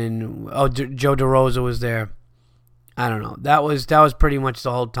they went in. Oh, Joe DeRosa was there. I don't know. That was pretty much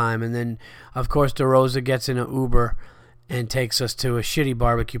the whole time. And then, of course, DeRosa gets in an Uber and takes us to a shitty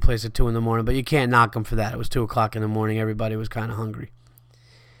barbecue place at 2 a.m. But you can't knock him for that. It was 2 o'clock in the morning. Everybody was kind of hungry.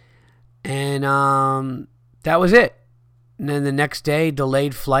 And that was it. And then the next day,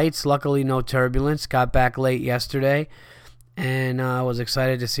 delayed flights. Luckily, no turbulence. Got back late yesterday. And I was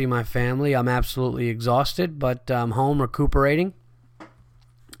excited to see my family. I'm absolutely exhausted, but I'm home recuperating.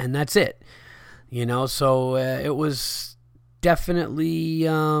 And that's it. You know, so it was definitely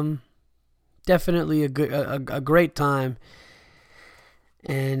a great time.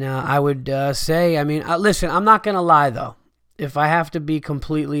 And I would say, I mean, listen, I'm not going to lie, though. If I have to be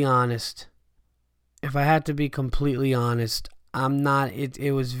completely honest, I'm not,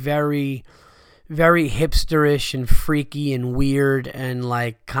 it was very, very hipsterish and freaky and weird and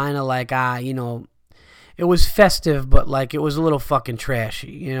like, kind of like, you know, it was festive, but like, it was a little fucking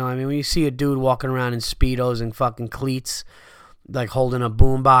trashy. You know, I mean, when you see a dude walking around in Speedos and fucking cleats, like holding a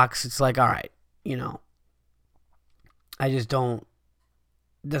boombox, it's like, all right, you know, I just don't,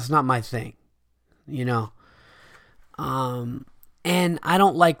 that's not my thing, you know. And I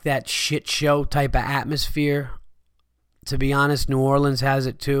don't like that shit show type of atmosphere. To be honest, New Orleans has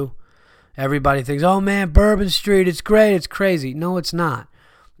it too. Everybody thinks, oh man, Bourbon Street, it's great, it's crazy. No, it's not.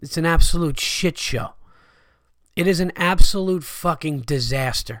 It's an absolute shit show. It is an absolute fucking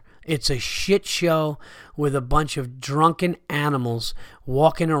disaster. It's a shit show with a bunch of drunken animals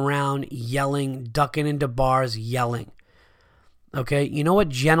walking around yelling, ducking into bars, yelling. Okay, you know what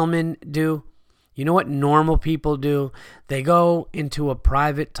gentlemen do? You know what normal people do? They go into a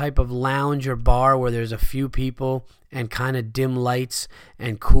private type of lounge or bar where there's a few people and kind of dim lights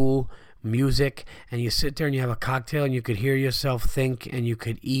and cool music, and you sit there and you have a cocktail and you could hear yourself think and you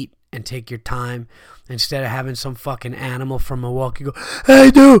could eat and take your time instead of having some fucking animal from Milwaukee go,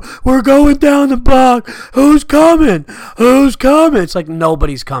 hey dude, we're going down the block. Who's coming? Who's coming? It's like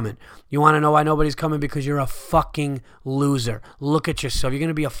nobody's coming. You want to know why nobody's coming? Because you're a fucking loser. Look at yourself. You're going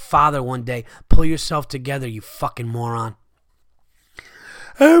to be a father one day. Pull yourself together, you fucking moron.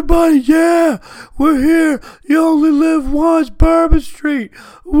 Everybody, yeah, we're here. You only live once, Bourbon Street.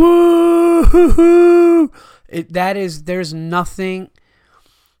 Woo! There's nothing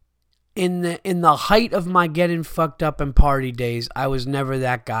in the height of my getting fucked up and party days. I was never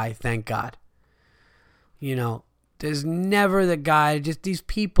that guy, thank God. You know, there's never the guy, just these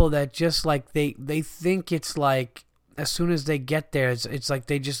people that just like, they think it's like, as soon as they get there, it's like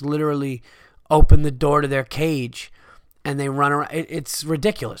they just literally open the door to their cage and they run around. It's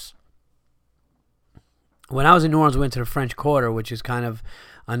ridiculous. When I was in New Orleans, we went to the French Quarter, which is kind of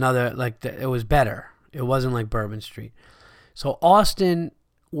another, like, it was better. It wasn't like Bourbon Street. So Austin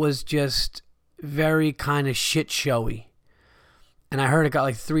was just very kind of shit showy. And I heard it got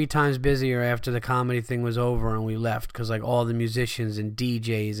like 3 times busier after the comedy thing was over and we left, because like all the musicians and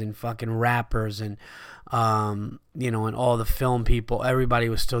DJs and fucking rappers and you know, and all the film people, everybody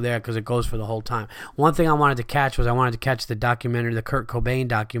was still there because it goes for the whole time. One thing I wanted to catch was the documentary, the Kurt Cobain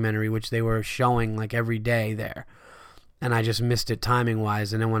documentary, which they were showing like every day there. And I just missed it timing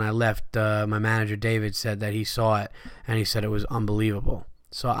wise. And then when I left, my manager David said that he saw it and he said it was unbelievable.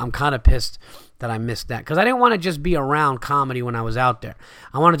 So I'm kind of pissed that I missed that, because I didn't want to just be around comedy when I was out there.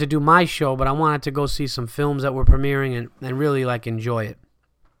 I wanted to do my show, but I wanted to go see some films that were premiering and really like enjoy it.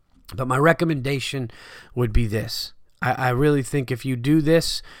 But my recommendation would be this. I really think if you do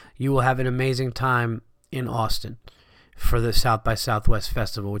this, you will have an amazing time in Austin for the South by Southwest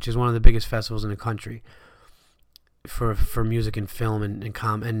Festival, which is one of the biggest festivals in the country for music and film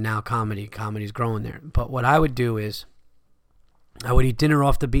and now comedy. Comedy's growing there. But what I would do is I would eat dinner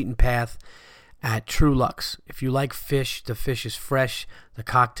off the beaten path at True Lux. If you like fish, the fish is fresh. The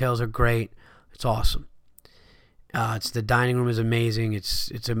cocktails are great. It's awesome. The dining room is amazing.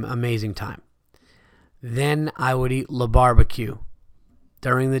 It's an amazing time. Then I would eat Le Barbecue.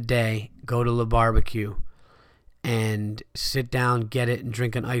 During the day, go to Le Barbecue and sit down, get it, and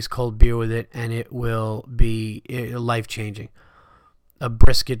drink an ice cold beer with it, and it will be life-changing. A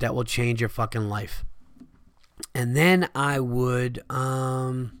brisket that will change your fucking life. And then I would,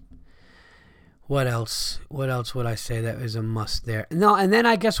 what else would I say that is a must there? No, and then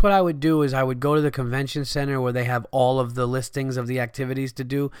I guess what I would do is I would go to the convention center where they have all of the listings of the activities to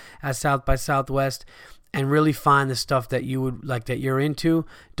do at South by Southwest and really find the stuff that you would like, that you're into.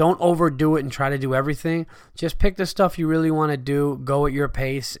 Don't overdo it and try to do everything. Just pick the stuff you really want to do, go at your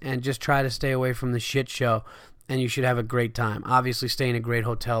pace, and just try to stay away from the shit show and you should have a great time. Obviously, stay in a great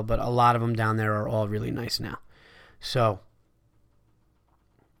hotel, but a lot of them down there are all really nice now. So,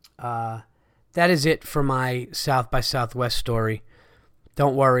 that is it for my South by Southwest story.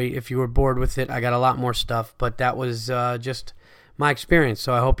 Don't worry if you were bored with it. I got a lot more stuff, but that was just my experience.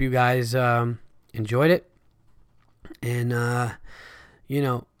 So I hope you guys enjoyed it. And,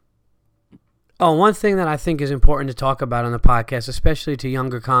 one thing that I think is important to talk about on the podcast, especially to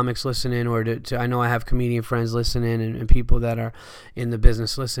younger comics listening, or to I know I have comedian friends listening and people that are in the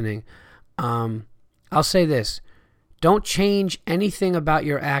business listening. I'll say this. Don't change anything about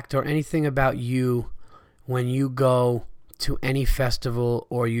your act or anything about you when you go to any festival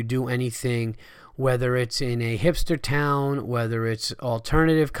or you do anything, whether it's in a hipster town, whether it's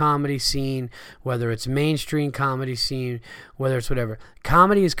alternative comedy scene, whether it's mainstream comedy scene, whether it's whatever.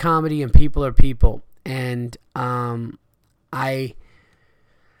 Comedy is comedy and people are people. And I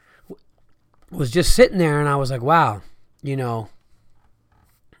was just sitting there and I was like, wow,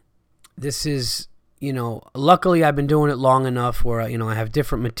 this is... luckily I've been doing it long enough where, I have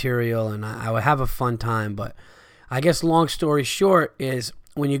different material and I would have a fun time. But I guess long story short is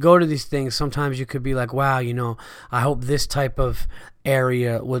when you go to these things, sometimes you could be like, wow, I hope this type of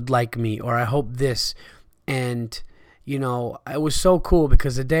area would like me, or I hope this. And, it was so cool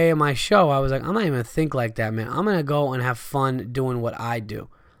because the day of my show, I was like, I'm not even going to think like that, man. I'm going to go and have fun doing what I do.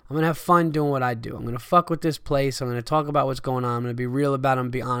 I'm going to have fun doing what I do. I'm going to fuck with this place. I'm going to talk about what's going on. I'm going to be real about it and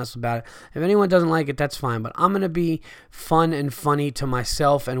be honest about it. If anyone doesn't like it, that's fine. But I'm going to be fun and funny to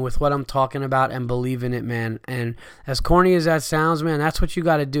myself and with what I'm talking about and believe in it, man. And as corny as that sounds, man, that's what you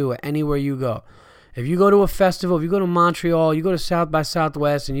got to do anywhere you go. If you go to a festival, if you go to Montreal, you go to South by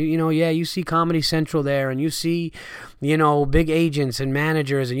Southwest, and you see Comedy Central there, and you see, big agents and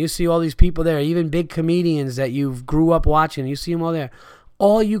managers, and you see all these people there, even big comedians that you grew up watching, you see them all there.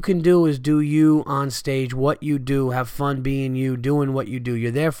 All you can do is do you on stage, what you do, have fun being you, doing what you do.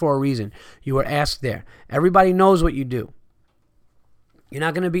 You're there for a reason. You were asked there. Everybody knows what you do. You're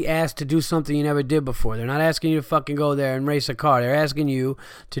not going to be asked to do something you never did before. They're not asking you to fucking go there and race a car. They're asking you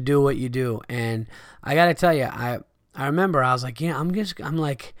to do what you do. And I got to tell you, I remember I was like,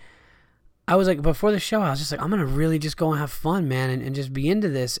 before the show, I was just like, I'm going to really just go and have fun, man, and just be into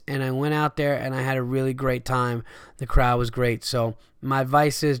this. And I went out there and I had a really great time. The crowd was great. So my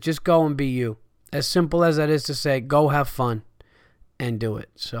advice is just go and be you. As simple as that is to say, go have fun and do it.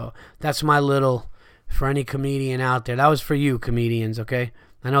 So that's my little, for any comedian out there. That was for you, comedians, okay?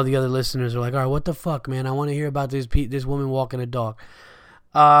 I know the other listeners are like, all right, what the fuck, man? I want to hear about this woman walking a dog.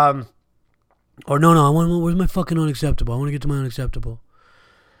 Or no, where's my fucking unacceptable? I want to get to my unacceptable.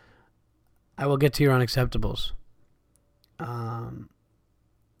 I will get to your unacceptables.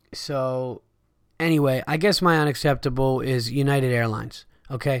 So, anyway, I guess my unacceptable is United Airlines,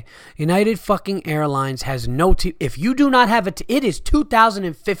 okay? United fucking Airlines has no... if you do not have it is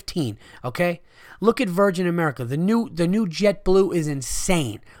 2015, okay? Look at Virgin America. The new JetBlue is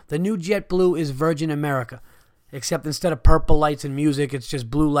insane. The new JetBlue is Virgin America. Except instead of purple lights and music, it's just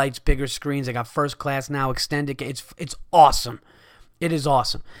blue lights, bigger screens. They got first class now, extended. It's awesome. It is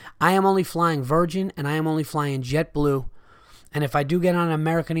awesome. I am only flying Virgin, and I am only flying JetBlue. And if I do get on an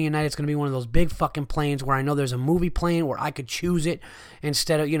American or United, it's going to be one of those big fucking planes where I know there's a movie playing where I could choose it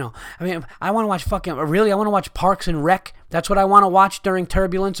instead of, I want to watch I want to watch Parks and Rec. That's what I want to watch during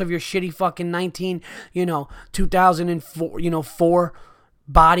turbulence of your shitty fucking 2004, 4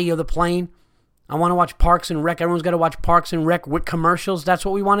 body of the plane. I want to watch Parks and Rec. Everyone's got to watch Parks and Rec with commercials. That's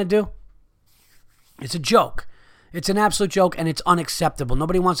what we want to do. It's a joke. It's an absolute joke, and it's unacceptable.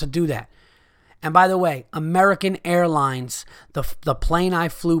 Nobody wants to do that. And by the way, American Airlines, the plane I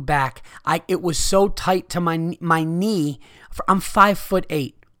flew back, it was so tight to my knee. I'm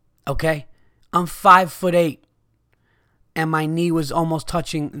 5'8", okay? I'm 5'8", and my knee was almost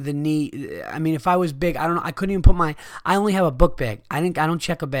touching the knee. I mean, if I was big, I don't know. I couldn't even put I only have a book bag. I don't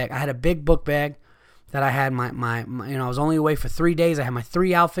check a bag. I had a big book bag that I had my I was only away for 3 days. I had my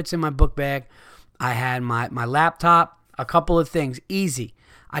 3 outfits in my book bag. I had my laptop, a couple of things, easy.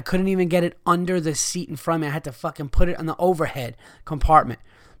 I couldn't even get it under the seat in front of me. I had to fucking put it on the overhead compartment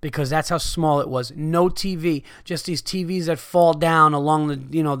because that's how small it was. No TV, just these TVs that fall down along the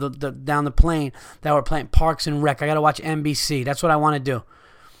down the plane that were playing Parks and Rec. I got to watch NBC. That's what I want to do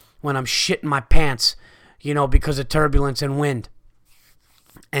when I'm shitting my pants, because of turbulence and wind.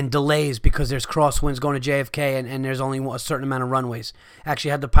 And delays because there's crosswinds going to JFK and there's only a certain amount of runways.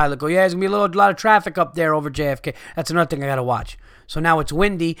 Actually had the pilot go, yeah, there's going to be a lot of traffic up there over JFK. That's another thing I got to watch. So now it's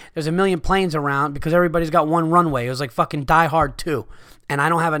windy. There's a million planes around because everybody's got one runway. It was like fucking Die Hard 2. And I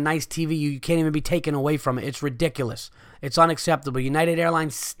don't have a nice TV. You can't even be taken away from it. It's ridiculous. It's unacceptable. United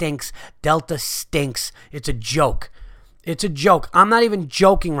Airlines stinks. Delta stinks. It's a joke. It's a joke. I'm not even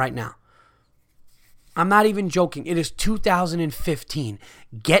joking right now. I'm not even joking. It is 2015.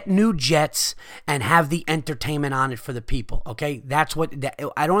 Get new jets and have the entertainment on it for the people, okay?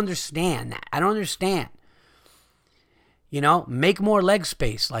 I don't understand that. I don't understand. Make more leg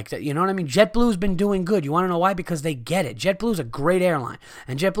space like that. You know what I mean? JetBlue's been doing good. You want to know why? Because they get it. JetBlue's a great airline.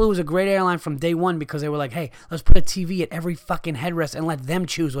 And JetBlue was a great airline from day one because they were like, hey, let's put a TV at every fucking headrest and let them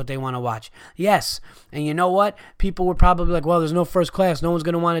choose what they want to watch. Yes. And you know what? People were probably like, well, there's no first class. No one's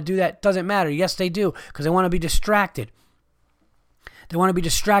going to want to do that. Doesn't matter. Yes, they do, because they want to be distracted. They want to be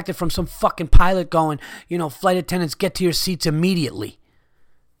distracted from some fucking pilot going, flight attendants, get to your seats immediately.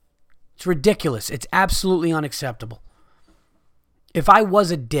 It's ridiculous. It's absolutely unacceptable. If I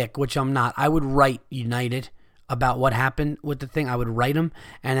was a dick, which I'm not, I would write United about what happened with the thing. I would write them,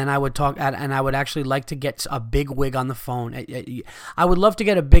 and then I would talk, and I would actually like to get a big wig on the phone. I would love to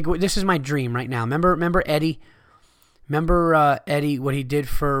get a big wig. This is my dream right now. Remember Eddie? Remember Eddie, what he did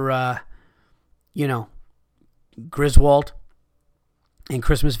for, Griswold in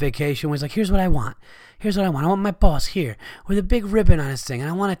Christmas Vacation? Was like, here's what I want. Here's what I want. I want my boss here with a big ribbon on his thing. And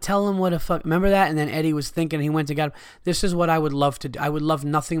I want to tell him what a fuck. Remember that? And then Eddie was thinking, he went to get him. This is what I would love to do. I would love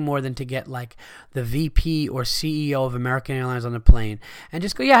nothing more than to get like the VP or CEO of American Airlines on the plane and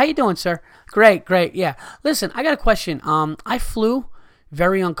just go, yeah, how you doing, sir? Great. Yeah. Listen, I got a question. I flew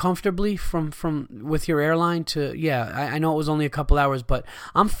very uncomfortably from with your airline to, I know it was only a couple hours, but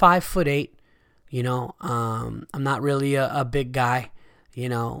I'm 5'8". I'm not really a big guy.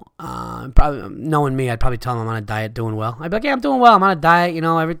 Probably knowing me, I'd probably tell him I'm on a diet, doing well. I'd be like, yeah, I'm doing well. I'm on a diet,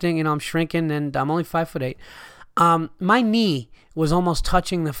 everything, I'm shrinking, and I'm only 5'8". My knee was almost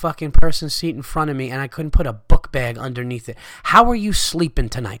touching the fucking person's seat in front of me, and I couldn't put a book bag underneath it. How are you sleeping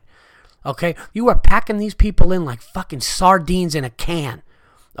tonight? Okay, you are packing these people in like fucking sardines in a can.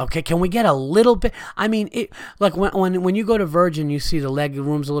 Okay, can we get a little bit? I mean, like when you go to Virgin, you see the leg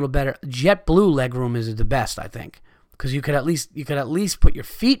room's a little better. JetBlue leg room is the best, I think. Because you could at least put your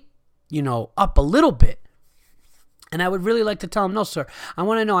feet, up a little bit. And I would really like to tell him, no, sir, I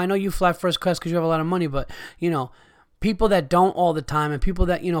want to know. I know you fly first class because you have a lot of money, but, people that don't all the time and people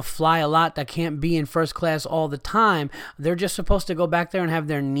that, fly a lot that can't be in first class all the time, they're just supposed to go back there and have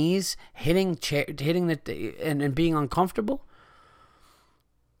their knees hitting and being uncomfortable.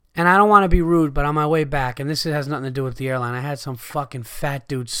 And I don't want to be rude, but on my way back, and this has nothing to do with the airline, I had some fucking fat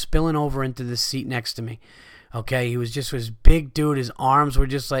dude spilling over into the seat next to me. Okay, he was just this big dude. His arms were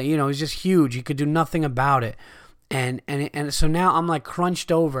just like, he's just huge. He could do nothing about it. And so now I'm like crunched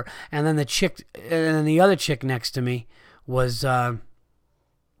over. And then the other chick next to me was,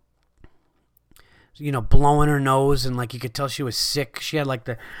 blowing her nose, and like you could tell she was sick. She had like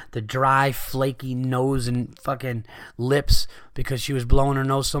the dry, flaky nose and fucking lips because she was blowing her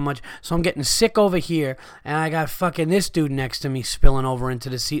nose so much. So I'm getting sick over here, and I got fucking this dude next to me spilling over into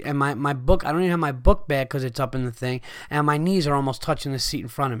the seat. And my book, I don't even have my book bag because it's up in the thing, and my knees are almost touching the seat in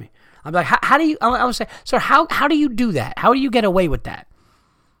front of me. I'm like, how do you? I would say, sir, how do you do that? How do you get away with that?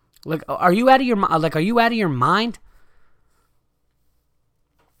 Like, are you out of your mind?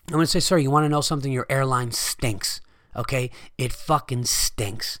 I'm going to say, sir, you want to know something? Your airline stinks, okay? It fucking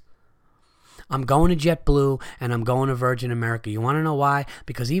stinks. I'm going to JetBlue and I'm going to Virgin America. You want to know why?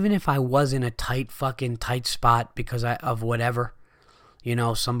 Because even if I was in a tight spot because of whatever,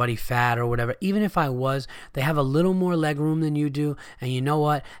 somebody fat or whatever, even if I was, they have a little more leg room than you do. And you know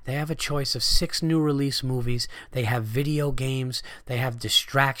what? They have a choice of 6 new release movies. They have video games. They have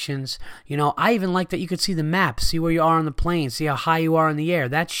distractions. I even like that you could see the map, see where you are on the plane, see how high you are in the air.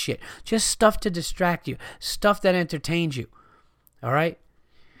 That shit. Just stuff to distract you. Stuff that entertains you. All right?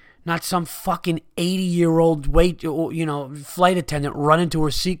 Not some fucking 80-year-old flight attendant run into her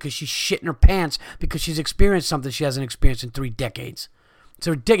seat because she's shitting her pants because she's experienced something she hasn't experienced in 3 decades.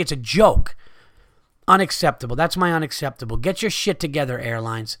 It's a joke. Unacceptable. That's my unacceptable. Get your shit together,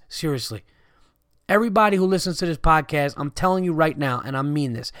 airlines. Seriously. Everybody who listens to this podcast, I'm telling you right now, and I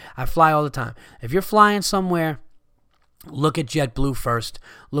mean this. I fly all the time. If you're flying somewhere, look at JetBlue first.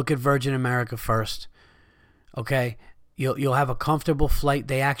 Look at Virgin America first. Okay? You'll have a comfortable flight.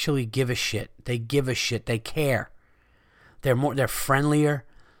 They actually give a shit. They give a shit. They care. They're friendlier.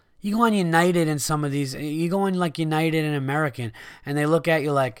 You go on United and some of these, you go on like United and American, and they look at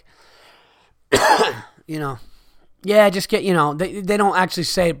you like, yeah, just get, they don't actually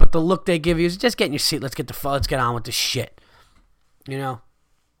say it, but the look they give you is just get in your seat. Let's get on with this shit. I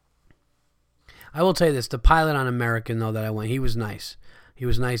will tell you this, the pilot on American, though, that I went, he was nice. He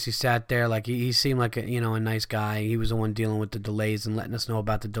was nice. He sat there like he seemed like a nice guy. He was the one dealing with the delays and letting us know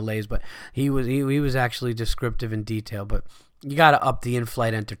about the delays. But he was actually descriptive in detail. But you gotta up the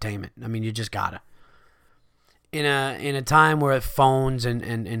in-flight entertainment. I mean, you just gotta. In a time where phones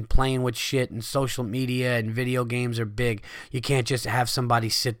and playing with shit and social media and video games are big, you can't just have somebody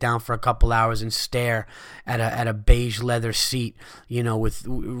sit down for a couple hours and stare at a beige leather seat, with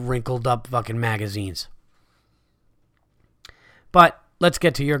wrinkled up fucking magazines. But let's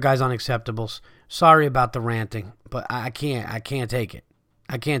get to your guys' unacceptables. Sorry about the ranting, but I can't take it.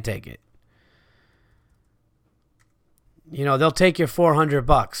 I can't take it. They'll take your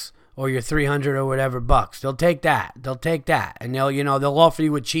 $400 or your $300 or whatever bucks. They'll take that. And they'll offer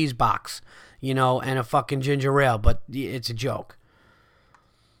you a cheese box, and a fucking ginger ale, but it's a joke.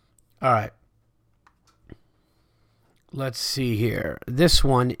 All right. Let's see here. This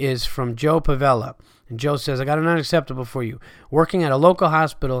one is from Joe Pavella. And Joe says, I got an unacceptable for you. Working at a local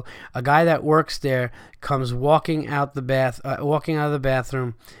hospital, a guy that works there comes walking out of the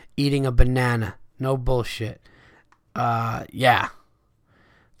bathroom eating a banana. No bullshit. Yeah.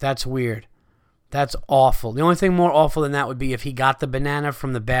 That's weird. That's awful. The only thing more awful than that would be if he got the banana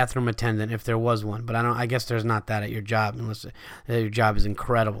from the bathroom attendant, if there was one. But I guess there's not that at your job, unless your job is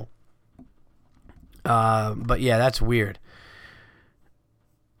incredible. But yeah, that's weird.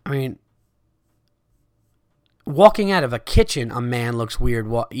 I mean, walking out of a kitchen, a man looks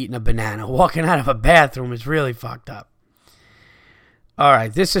weird eating a banana. Walking out of a bathroom is really fucked up. All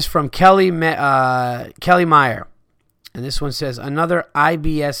right, this is from Kelly Meyer. And this one says, another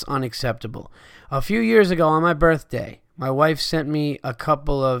IBS unacceptable. A few years ago on my birthday, my wife sent me a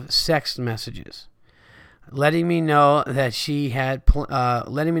couple of sext messages, letting me know that she had,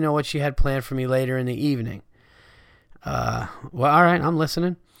 letting me know what she had planned for me later in the evening. Well, all right, I'm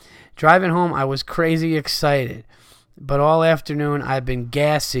listening. Driving home, I was crazy excited, but all afternoon I've been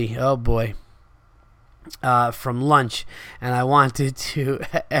gassy. Oh boy. From lunch, and I wanted to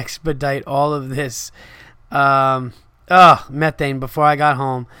expedite all of this. Methane before I got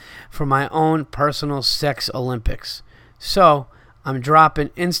home for my own personal sex Olympics. So I'm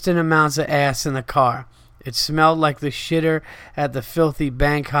dropping instant amounts of ass in the car. It smelled like the shitter at the filthy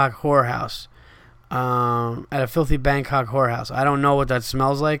Bangkok whorehouse. I don't know what that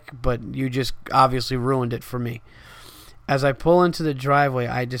smells like, but you just obviously ruined it for me. As I pull into the driveway,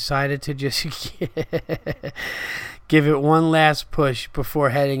 I decided to just give it one last push before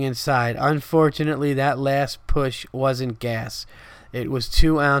heading inside. Unfortunately, that last push wasn't gas. It was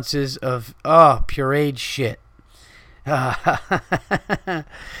 2 ounces of, pureed shit. Right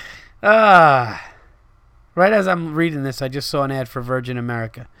as I'm reading this, I just saw an ad for Virgin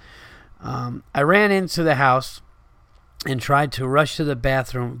America. I ran into the house and tried to rush to the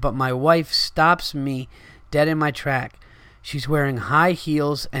bathroom, but my wife stops me dead in my track. She's wearing high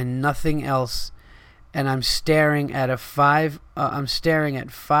heels and nothing else, and I'm staring at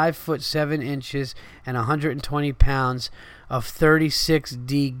 5'7" and 120 pounds of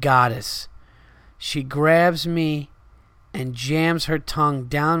 36D goddess. She grabs me and jams her tongue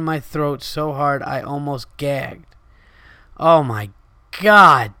down my throat so hard I almost gagged. Oh my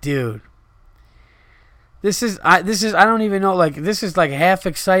God, dude. This is I don't even know, like, this is like half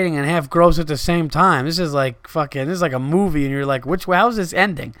exciting and half gross at the same time. This is like a movie, and you're like, how's this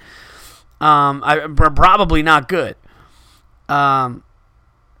ending? Probably not good. We're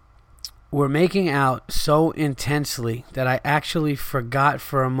making out so intensely that I actually forgot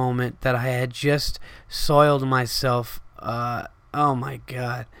for a moment that I had just soiled myself. Oh my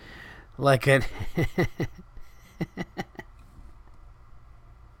God. Like an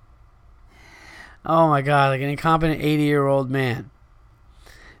oh my God, like an incompetent 80-year-old man.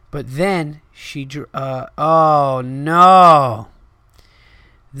 But then she, oh no.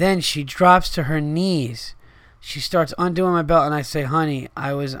 Then she drops to her knees. She starts undoing my belt, and I say, honey,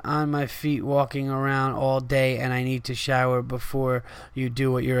 I was on my feet walking around all day, and I need to shower before you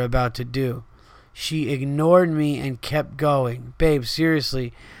do what you're about to do. She ignored me and kept going. Babe,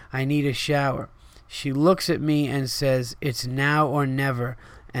 seriously, I need a shower. She looks at me and says, it's now or never,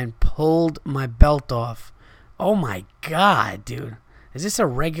 and pulled my belt off. Oh my God, dude. Is this a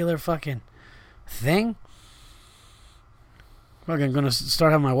regular fucking thing? I'm going to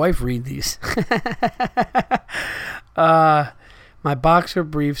start having my wife read these. My boxer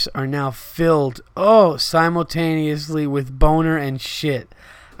briefs are now filled, simultaneously with boner and shit.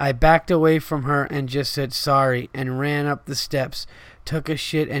 I backed away from her and just said sorry and ran up the steps, took a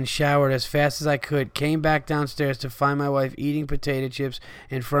shit and showered as fast as I could, came back downstairs to find my wife eating potato chips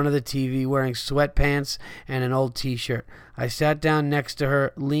in front of the TV, wearing sweatpants and an old t-shirt. I sat down next to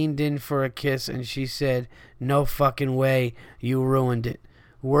her, leaned in for a kiss, and she said, no fucking way, you ruined it.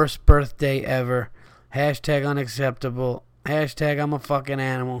 Worst birthday ever. Hashtag unacceptable. Hashtag I'm a fucking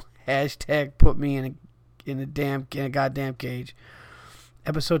animal. Hashtag put me in a goddamn cage.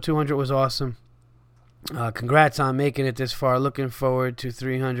 Episode 200 was awesome. Congrats on making it this far. Looking forward to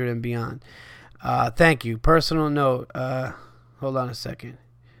 300 and beyond. Thank you. Personal note. Hold on a second.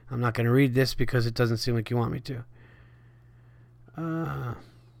 I'm not going to read this because it doesn't seem like you want me to. Hold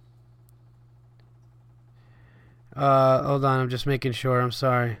on. I'm just making sure. I'm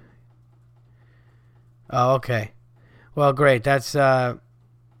sorry. Oh, okay. Well, great. That's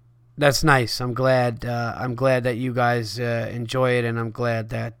nice. I'm glad that you guys enjoy it, and I'm glad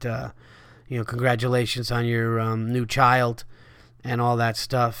that congratulations on your new child and all that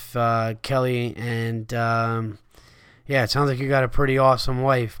stuff, Kelly. And yeah, it sounds like you got a pretty awesome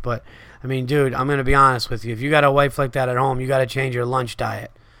wife. But I mean, dude, I'm gonna be honest with you. If you got a wife like that at home, you got to change your lunch diet.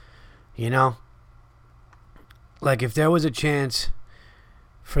 You know, like if there was a chance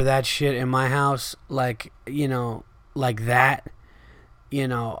for that shit in my house, like that.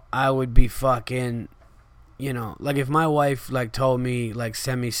 I would be fucking, like if my wife like told me, like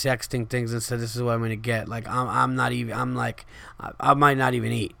send me sexting things and said this is what I'm gonna get, like I might not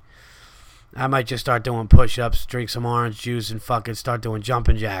even eat. I might just start doing push-ups, drink some orange juice, and fucking start doing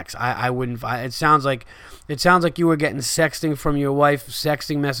jumping jacks. I wouldn't. It sounds like you were getting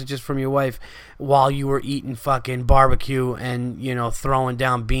sexting messages from your wife while you were eating fucking barbecue and throwing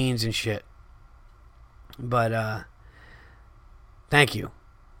down beans and shit. But thank you.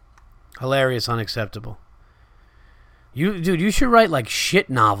 Hilarious, unacceptable. You should write like shit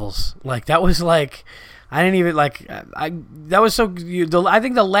novels. Like that was like. I didn't even like. That was so. I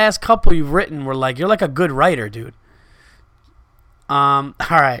think the last couple you've written were like you're like a good writer, dude. All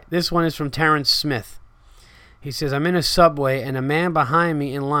right, this one is from Terrence Smith. He says, "I'm in a Subway and a man behind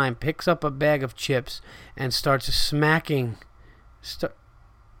me in line picks up a bag of chips and starts smacking."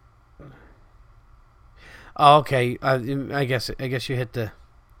 Oh, okay. I guess you hit the.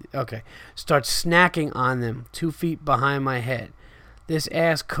 Okay, starts snacking on them 2 feet behind my head. This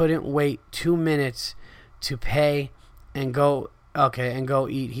ass couldn't wait 2 minutes to pay and go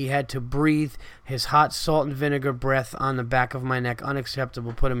eat. He had to breathe his hot salt and vinegar breath on the back of my neck.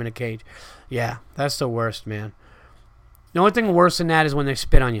 Unacceptable. Put him in a cage. Yeah, that's the worst, man. The only thing worse than that is when they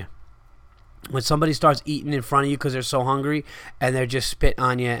spit on you. When somebody starts eating in front of you because they're so hungry and they're just spit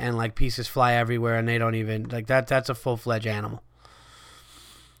on you and like pieces fly everywhere and they don't even like that. That's a full-fledged animal.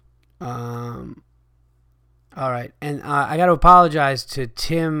 All right, and I got to apologize to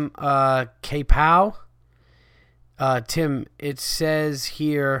Tim K-Pow. Tim, it says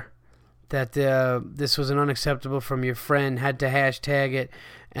here that this was an unacceptable from your friend, had to hashtag it,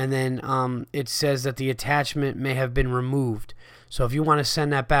 and then it says that the attachment may have been removed. So if you want to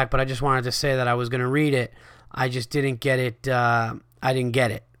send that back, but I just wanted to say that I was going to read it. I just didn't get it. I didn't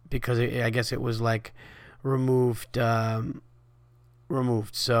get it because I guess it was like removed.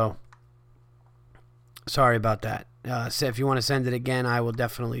 So sorry about that. So if you want to send it again, I will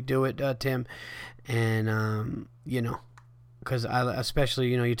definitely do it, Tim. And because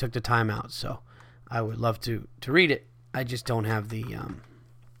especially you took the time out, so I would love to read it. I just don't have the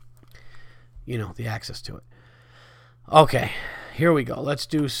the access to it. Okay, here we go. Let's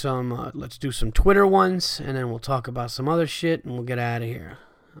do some Twitter ones, and then we'll talk about some other shit, and we'll get out of here.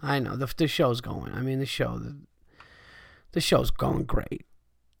 I know the show's going. I mean, the show's going great.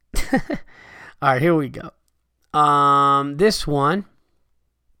 All right, here we go. This one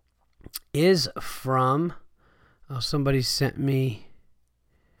is from. Oh, somebody sent me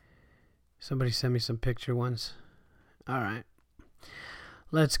some picture ones. All right,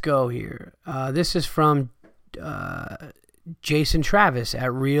 let's go here. This is from Jason Travis at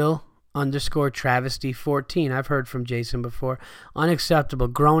real_travesty14. I've heard from Jason before. Unacceptable.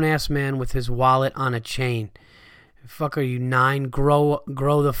 Grown-ass man with his wallet on a chain. Fuck are you, 9? Grow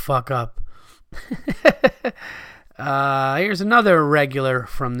the fuck up. Here's another regular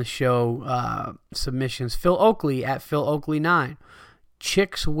from the show submissions. Phil Oakley at Phil Oakley 9.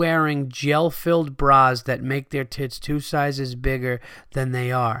 Chicks wearing gel-filled bras that make their tits 2 sizes bigger than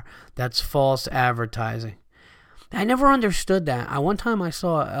they are. That's false advertising. I never understood that. One time I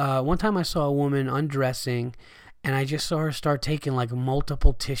saw a woman undressing, and I just saw her start taking like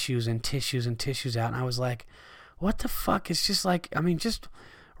multiple tissues out, and I was like, "What the fuck?" It's just like, I mean, just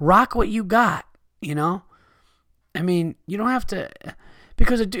rock what you got, I mean, you don't have to,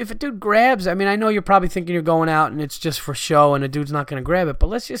 because if a dude grabs, I mean, I know you're probably thinking you're going out and it's just for show and a dude's not going to grab it, but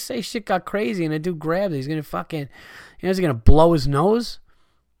let's just say shit got crazy and a dude grabs it. He's going to fucking, is he going to blow his nose?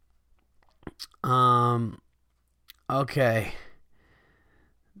 Okay.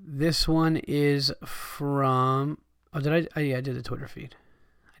 This one is from, I did the Twitter feed.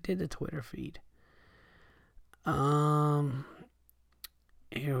 did the Twitter feed.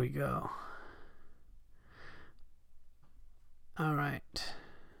 Here we go. All right.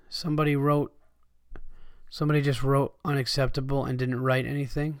 Somebody just wrote unacceptable and didn't write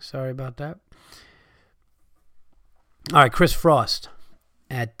anything. Sorry about that. All right, Chris Frost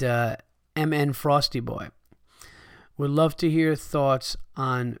at MN Frosty Boy. Would love to hear thoughts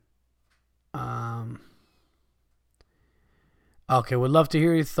on would love to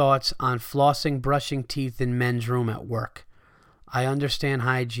hear your thoughts on flossing, brushing teeth in men's room at work. I understand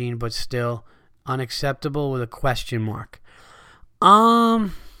hygiene, but still unacceptable with a question mark.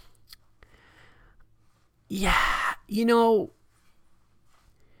 Yeah,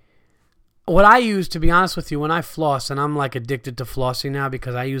 what I use, to be honest with you, when I floss, and I'm like addicted to flossing now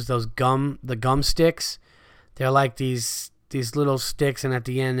because I use the gum sticks. They're like these little sticks, and at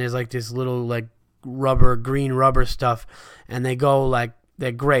the end there's like this little like green rubber stuff, and they go like,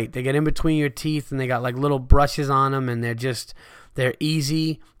 they're great. They get in between your teeth, and they got like little brushes on them, and they're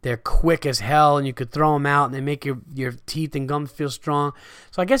easy, they're quick as hell, and you could throw them out, and they make your teeth and gums feel strong.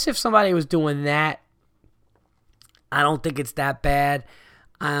 So I guess if somebody was doing that, I don't think it's that bad.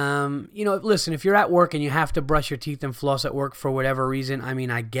 Listen, if you're at work and you have to brush your teeth and floss at work for whatever reason, I mean,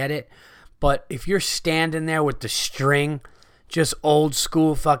 I get it. But if you're standing there with the string, just old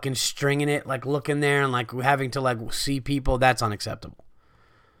school fucking stringing it, like looking there and like having to like see people, that's unacceptable.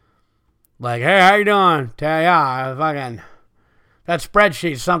 Like, hey, how you doing? Fucking, that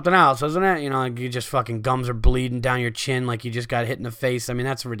spreadsheet's something else, isn't it? Like you just fucking gums are bleeding down your chin like you just got hit in the face. I mean,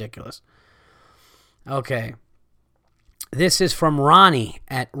 that's ridiculous. Okay. This is from Ronnie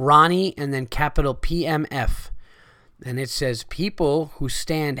at Ronnie and then capital PMF. And it says, people who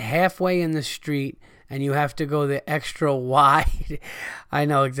stand halfway in the street and you have to go the extra wide. I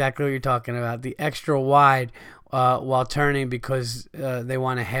know exactly what you're talking about. The extra wide while turning because they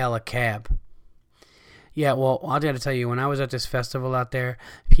want to hail a cab. Yeah, well, I got to tell you, when I was at this festival out there,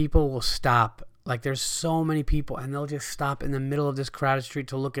 people will stop. Like, there's so many people, and they'll just stop in the middle of this crowded street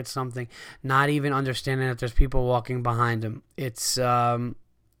to look at something, not even understanding that there's people walking behind them. It's,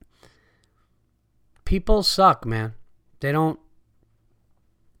 people suck, man. They don't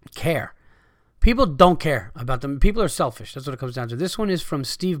care. People don't care about them. People are selfish. That's what it comes down to. This one is from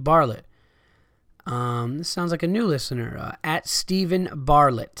Steve Bartlett. This sounds like a new listener. At Stephen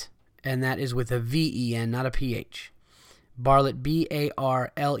Bartlett, and that is with a V-E-N, not a P-H. Bartlett,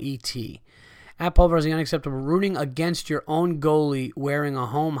 B-A-R-L-E-T. At Paul Verzi, unacceptable. Rooting against your own goalie wearing a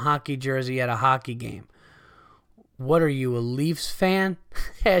home hockey jersey at a hockey game. What are you, a Leafs fan?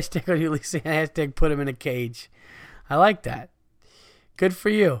 Hashtag are you Leafs fan? Hashtag put him in a cage. I like that. Good for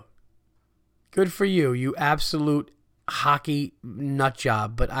you. Good for you. You absolute hockey nut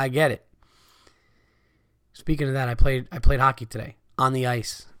job, but I get it. Speaking of that, I played hockey today on the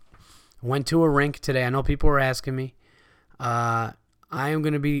ice. Went to a rink today. I know people were asking me. I am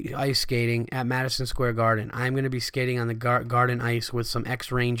going to be ice skating at Madison Square Garden. I am going to be skating on the garden ice with some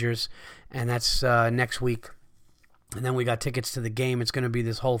ex-Rangers, and that's next week. And then we got tickets to the game. It's going to be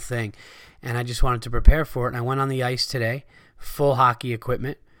this whole thing. And I just wanted to prepare for it. And I went on the ice today, full hockey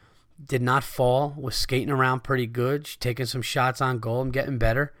equipment. Did not fall. Was skating around pretty good. Taking some shots on goal. I'm getting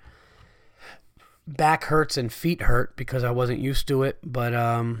better. Back hurts and feet hurt because I wasn't used to it. But,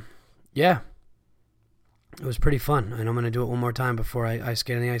 yeah. It was pretty fun, and I'm going to do it one more time before I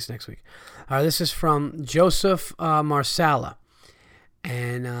skate on the ice next week. All right, this is from Joseph Marsala,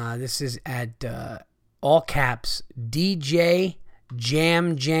 and this is at all caps, DJ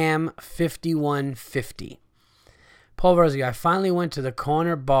Jam 5150. Paul Verzi, I finally went to the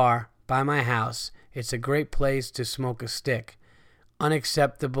corner bar by my house. It's a great place to smoke a stick.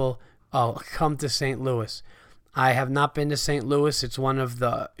 Unacceptable. Oh, come to St. Louis. I have not been to St. Louis. It's one of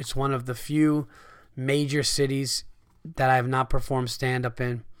the few major cities that I have not performed stand-up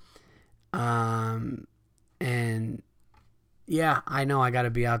in. And yeah, I know I got to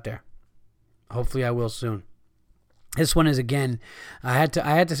be out there. Hopefully I will soon. This one is, again, I had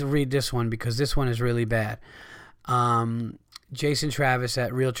to read this one because this one is really bad. Jason Travis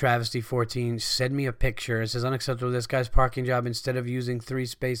at Real Travesty 14 sent me a picture. It says, unacceptable. This guy's parking job, instead of using 3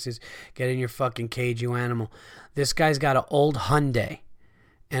 spaces, get in your fucking cage, you animal. This guy's got an old Hyundai.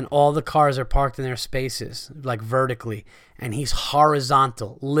 And all the cars are parked in their spaces, like vertically. And he's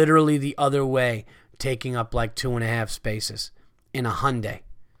horizontal, literally the other way, taking up like 2.5 spaces in a Hyundai.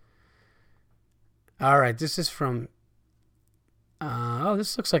 All right, this is from...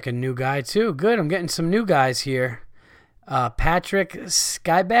 this looks like a new guy too. Good, I'm getting some new guys here. Patrick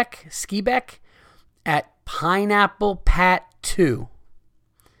Skibeck at Pineapple Pat 2.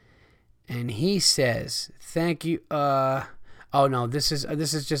 And he says, thank you... Oh no, this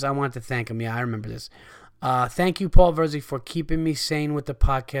is just, I wanted to thank him. Yeah, I remember this. Thank you, Paul Verzi, for keeping me sane with the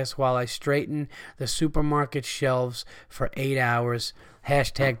podcast while I straighten the supermarket shelves for 8 hours.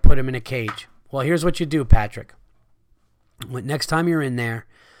 Hashtag put him in a cage. Well, here's what you do, Patrick. Next time you're in there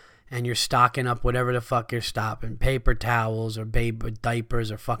and you're stocking up whatever the fuck you're stopping, paper towels or baby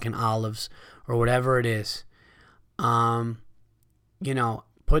diapers or fucking olives or whatever it is, you know,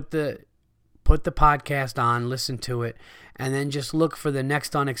 put the podcast on, listen to it, and then just look for the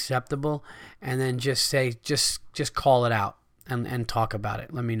next unacceptable, and then just say, just call it out and talk about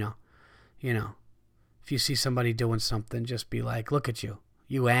it. Let me know. You know, if you see somebody doing something, just be like, look at you,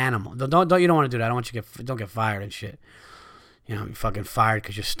 you animal. Don't you don't want to do that. I don't want you don't get fired and shit. You know, you're fucking fired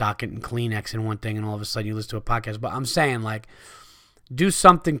because you're stocking Kleenex in one thing, and all of a sudden you listen to a podcast. But I'm saying, like, do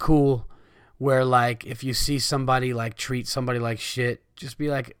something cool where, like, if you see somebody, like, treat somebody like shit, just be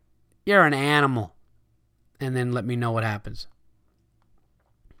like, you're an animal. And then let me know what happens.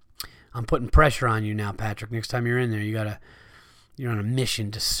 I'm putting pressure on you now, Patrick. Next time you're in there, you're on a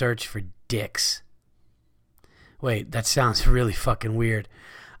mission to search for dicks. Wait, that sounds really fucking weird.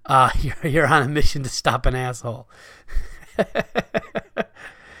 You're on a mission to stop an asshole.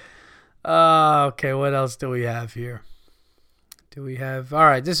 Okay, what else do we have here? All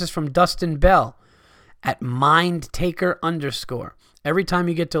right, this is from Dustin Bell at mindtaker_. Every time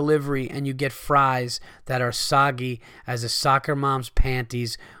you get delivery and you get fries that are soggy as a soccer mom's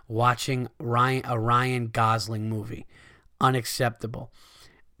panties watching a Ryan Gosling movie. Unacceptable.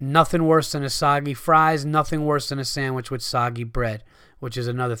 Nothing worse than a soggy fries, nothing worse than a sandwich with soggy bread, which is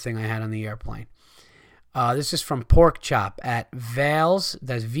another thing I had on the airplane. This is from Pork Chop at Valles,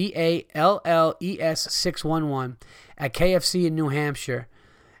 that's VALLES 611 at KFC in New Hampshire,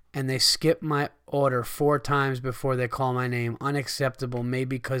 and they skip my order 4 times before they call my name. Unacceptable,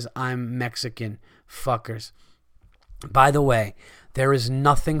 maybe because I'm Mexican. Fuckers. By the way, there is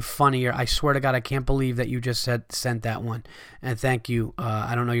nothing funnier. I swear to God, I can't believe that you just sent that one. And thank you.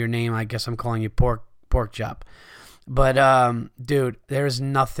 I don't know your name. I guess I'm calling you Pork Chop. But, dude, there is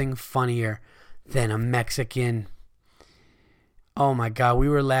nothing funnier than a Mexican. Oh my God, we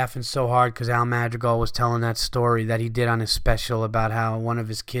were laughing so hard because Al Madrigal was telling that story that he did on his special about how one of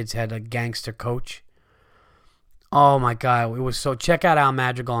his kids had a gangster coach. Oh my God, it was so. Check out Al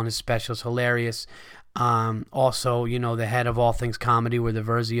Madrigal on his special; it's hilarious. Also, you know, the head of All Things Comedy, where the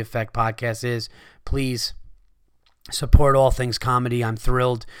Verzi Effect podcast is. Please support All Things Comedy. I'm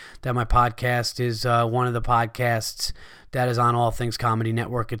thrilled that my podcast is one of the podcasts that is on All Things Comedy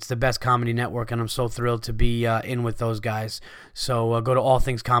Network. It's the best comedy network, and I'm so thrilled to be in with those guys. So go to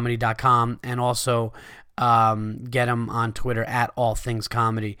allthingscomedy.com and also get him on Twitter at All Things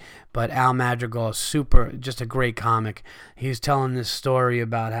Comedy. But Al Madrigal is just a great comic. He's telling this story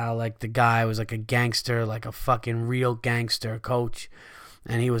about how, like, the guy was like a gangster, like a fucking real gangster coach.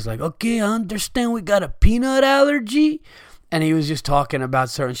 And he was like, okay, I understand we got a peanut allergy. And he was just talking about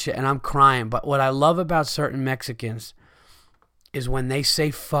certain shit, and I'm crying. But what I love about certain Mexicans is when they say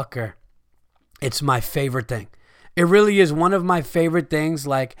fucker, it's my favorite thing. It really is one of my favorite things.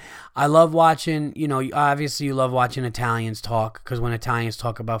 Like, I love watching, you know, obviously you love watching Italians talk, because when Italians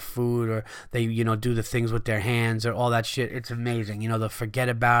talk about food, or they, you know, do the things with their hands or all that shit, it's amazing. You know, they'll forget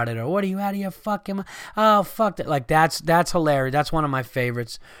about it, or what are you out of your fucking, oh, fuck that. Like, that's hilarious. That's one of my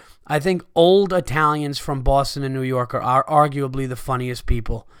favorites. I think old Italians from Boston and New York are arguably the funniest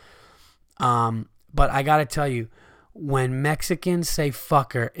people. But I got to tell you, when Mexicans say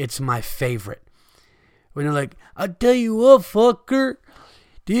fucker, it's my favorite. When they're like, I tell you what, fucker,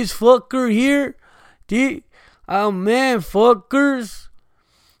 this fucker here, oh man, fuckers,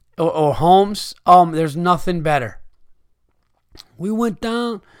 or Holmes, there's nothing better. We went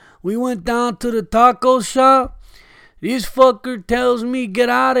down to the taco shop. This fucker tells me get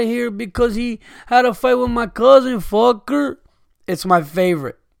out of here because he had a fight with my cousin, fucker. It's my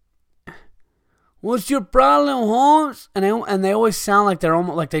favorite. What's your problem, Holmes? And they always sound like they're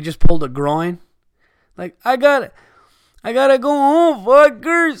almost like they just pulled a groin. Like, I gotta go home,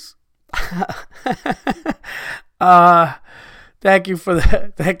 fuckers. Thank you for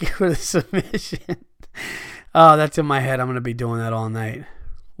the submission. Oh, that's in my head. I'm gonna be doing that all night.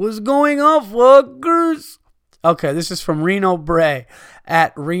 What's going on, fuckers? Okay, this is from Reno Bray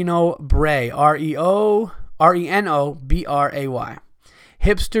at Reno Bray, RENOBRAY.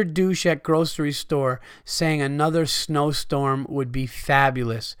 Hipster douche at grocery store saying another snowstorm would be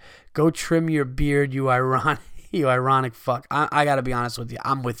fabulous. Go trim your beard, you ironic fuck. I gotta be honest with you.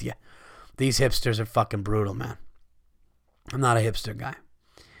 I'm with you. These hipsters are fucking brutal, man. I'm not a hipster guy.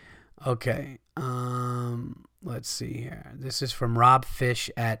 Okay. Let's see here. This is from Rob Fish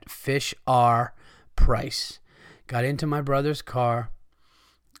at Fish R Price. Got into my brother's car.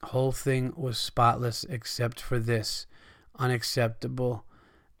 Whole thing was spotless except for this. Unacceptable.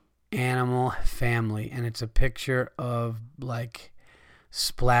 Animal family. And it's a picture of like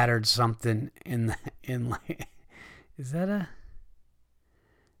splattered something in like, is that a,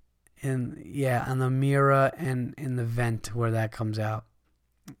 on the mirror and in the vent where that comes out.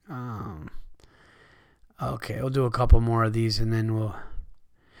 Okay, we'll do a couple more of these and then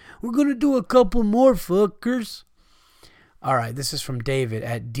we're gonna do a couple more, fuckers. All right, this is from David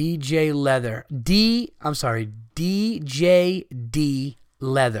at DJ Leather. DJD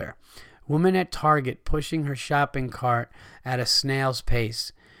Leather. Woman at Target pushing her shopping cart at a snail's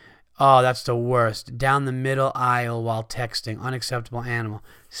pace. Oh, that's the worst. Down the middle aisle while texting. Unacceptable animal.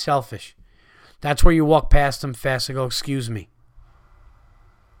 Selfish. That's where you walk past them fast and go, excuse me.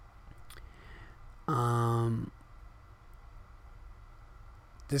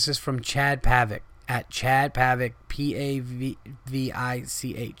 This is from Chad Pavic at Chad Pavic, Pavvich.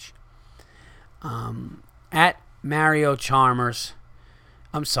 At Mario Chalmers.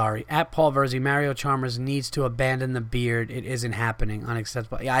 I'm sorry. At Paul Verzi, Mario Chalmers needs to abandon the beard. It isn't happening.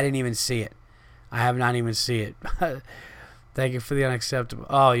 Unacceptable. Yeah, I didn't even see it. I have not even seen it. Thank you for the unacceptable.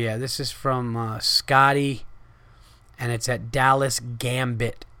 Oh, yeah. This is from Scotty, and it's at Dallas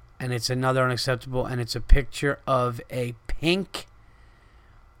Gambit. And it's another unacceptable, and it's a picture of a pink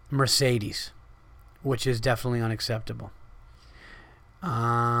Mercedes, which is definitely unacceptable.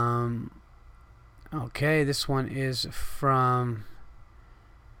 Okay, this one is from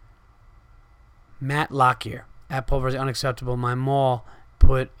Matt Lockyer. At Pulver's unacceptable. My mall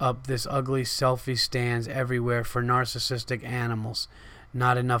put up this ugly selfie stands everywhere for narcissistic animals.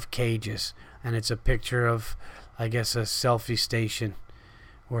 Not enough cages. And it's a picture of, I guess, a selfie station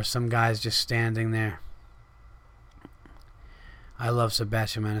where some guy's just standing there. I love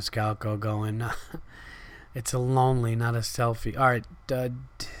Sebastian Maniscalco going, it's a lonely, not a selfie. All right,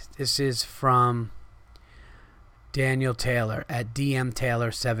 this is from Daniel Taylor at DM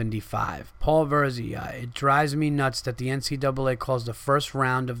Taylor 75. Paul Verzi, it drives me nuts that the NCAA calls the first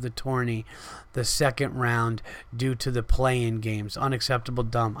round of the tourney the second round due to the play-in games. Unacceptable,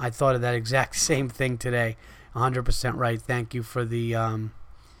 dumb. I thought of that exact same thing today. 100% right. Thank you for the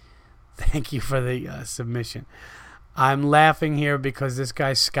submission. I'm laughing here because this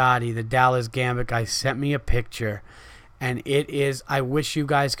guy Scotty, the Dallas Gambit guy, sent me a picture. And it is, I wish you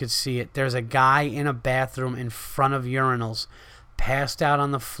guys could see it. There's a guy in a bathroom in front of urinals, passed out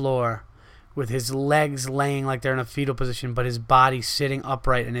on the floor, with his legs laying like they're in a fetal position, but his body sitting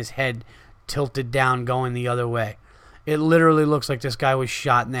upright and his head tilted down going the other way. It literally looks like this guy was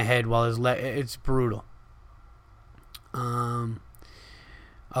shot in the head while his it's brutal.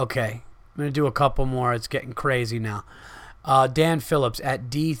 Okay. I'm going to do a couple more. It's getting crazy now. Dan Phillips at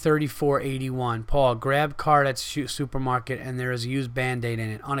D3481. Paul, grab card at supermarket and there is a used Band-Aid in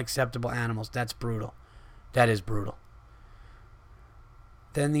it. Unacceptable animals. That's brutal. That is brutal.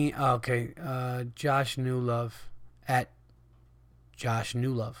 Then Josh Newlove at Josh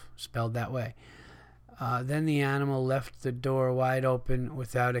Newlove, spelled that way. Then the animal left the door wide open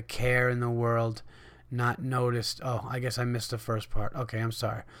without a care in the world. Not noticed. Oh, I guess I missed the first part. Okay, I'm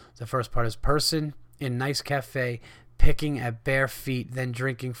sorry. The first part is person in nice cafe picking at bare feet, then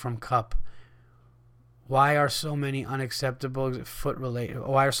drinking from cup. Why are so many unacceptable examples foot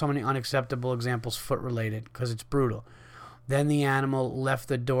related? Because it's brutal. Then the animal left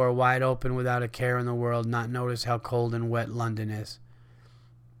the door wide open without a care in the world. Not notice how cold and wet London is.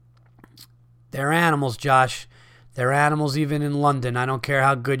 They're animals, Josh. They're animals even in London. I don't care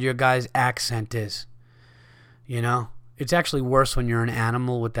how good your guy's accent is. You know? It's actually worse when you're an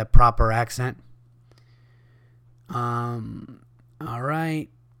animal with that proper accent. All right.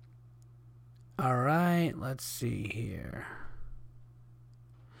 Let's see here.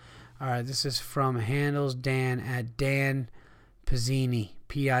 All right, this is from Handles Dan at Dan Pizzini,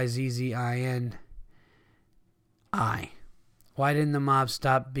 Pizzini. Why didn't the mob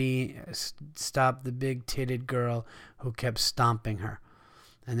stop the big-titted girl who kept stomping her?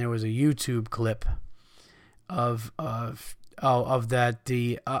 And there was a YouTube clip of the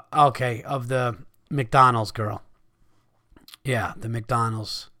McDonald's girl. Yeah, the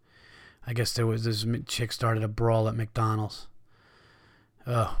McDonald's. I guess there was this chick started a brawl at McDonald's.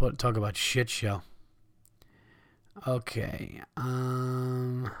 Talk about shit show. Okay.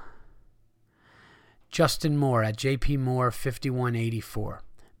 Justin Moore at JP Moore 5184.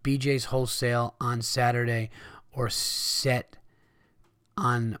 BJ's Wholesale on Saturday or set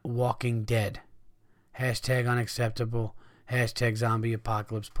on Walking Dead. Hashtag unacceptable. Hashtag zombie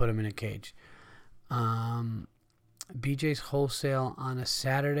apocalypse. Put him in a cage. BJ's Wholesale on a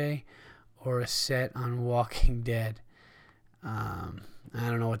Saturday or a set on Walking Dead. I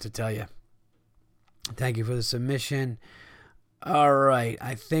don't know what to tell you. Thank you for the submission. All right,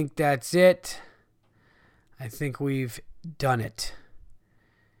 I think that's it. I think we've done it.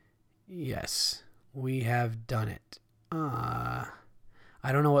 Yes, we have done it. I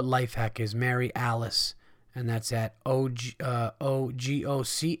don't know what life hack is. Mary Alice, and that's at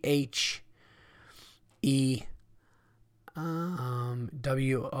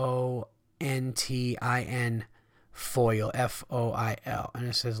OGOCHEWONTIN foil FOIL, and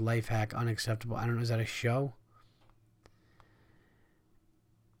it says life hack unacceptable. I don't know, is that a show?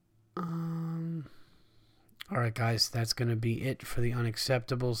 All right, guys, that's going to be it for the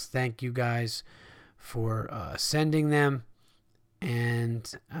unacceptables. Thank you guys for sending them. And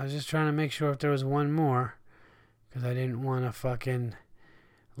I was just trying to make sure if there was one more, because I didn't want to fucking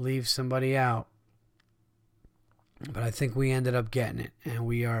leave somebody out. But I think we ended up getting it. And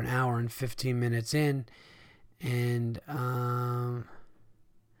we are an hour and 15 minutes in. And,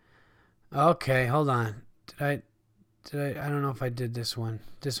 okay, hold on. I don't know if I did this one.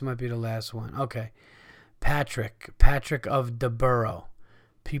 This might be the last one. Okay. Patrick of the Borough.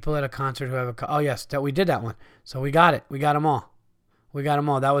 People at a concert who have oh yes, that we did that one. So we got it. We got them all.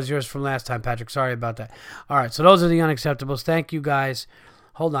 That was yours from last time, Patrick. Sorry about that. All right, so those are the unacceptables. Thank you guys.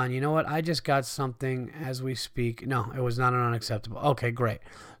 Hold on. You know what? I just got something as we speak. No, it was not an unacceptable. Okay, great.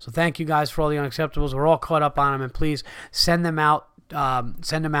 So thank you guys for all the unacceptables. We're all caught up on them, and please send them out.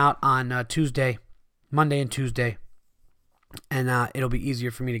 Send them out on Tuesday, Monday, and Tuesday, and it'll be easier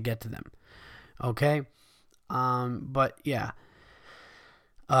for me to get to them. Okay. But yeah,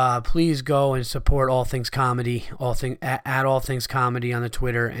 please go and support All Things Comedy, at All Things Comedy on the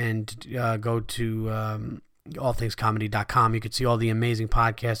Twitter, and go to allthingscomedy.com. You can see all the amazing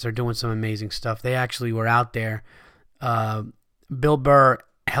podcasts. They're doing some amazing stuff. They actually were out there. Bill Burr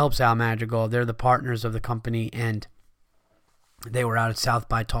helps Al Madrigal. They're the partners of the company, and they were out at South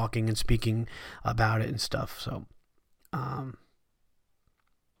by talking and speaking about it and stuff. So,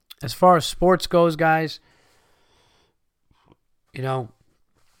 as far as sports goes, guys, you know,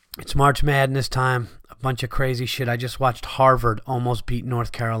 it's March Madness time. A bunch of crazy shit. I just watched Harvard almost beat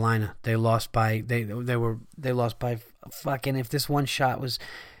North Carolina. They lost by they lost by fucking, if this one shot was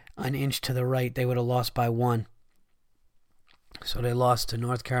an inch to the right, they would have lost by one. So they lost to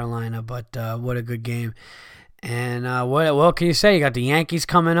North Carolina, but what a good game. And what can you say? You got the Yankees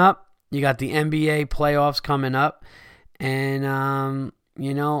coming up. You got the NBA playoffs coming up. And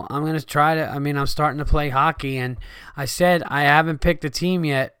you know, I'm going to try to, I'm starting to play hockey, and I said I haven't picked a team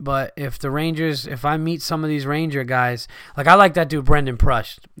yet, but if I meet some of these Ranger guys, like I like that dude Brendan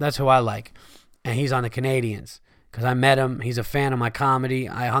Prush. That's who I like. And he's on the Canadians because I met him. He's a fan of my comedy.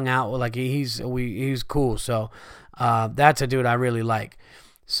 I hung out with, he's cool. So that's a dude I really like.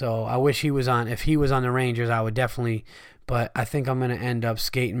 So I wish if he was on the Rangers, I would definitely. But I think I'm going to end up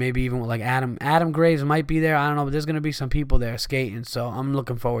skating, maybe even with like Adam. Adam Graves might be there. I don't know, but there's going to be some people there skating. So I'm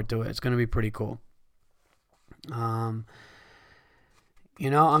looking forward to it. It's going to be pretty cool. You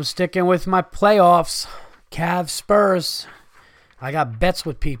know, I'm sticking with my playoffs. Cavs, Spurs. I got bets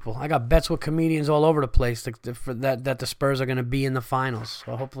with people. I got bets with comedians all over the place that the Spurs are going to be in the finals.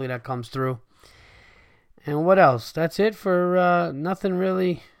 So hopefully that comes through. And what else? That's it for nothing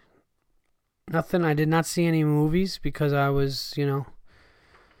really. Nothing. I did not see any movies because I was,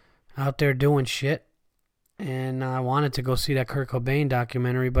 out there doing shit. And I wanted to go see that Kurt Cobain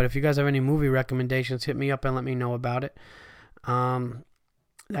documentary. But if you guys have any movie recommendations, hit me up and let me know about it.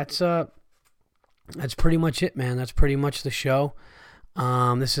 That's pretty much it, man. That's pretty much the show.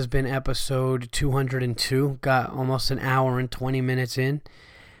 This has been episode 202. Got almost an hour and 20 minutes in.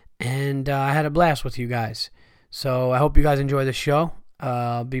 And I had a blast with you guys. So I hope you guys enjoy the show.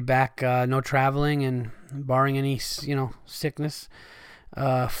 I'll be back, no traveling, and barring any, sickness,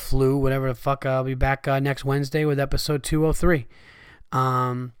 flu, whatever the fuck, I'll be back next Wednesday with episode 203.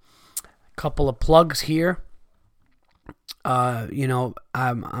 Couple of plugs here. I'd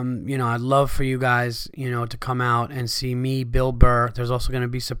love for you guys, to come out and see me, Bill Burr. There's also going to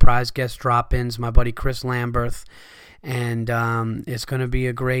be surprise guest drop-ins, my buddy Chris Lamberth. And it's going to be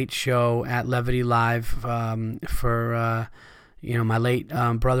a great show at Levity Live for... my late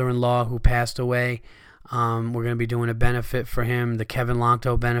brother-in-law who passed away. We're going to be doing a benefit for him, the Kevin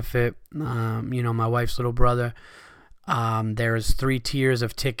Longto benefit, my wife's little brother. There's 3 tiers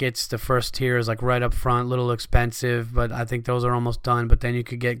of tickets. The first tier is like right up front, a little expensive, but I think those are almost done. But then you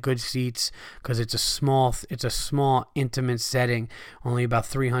could get good seats because it's a small, intimate setting, only about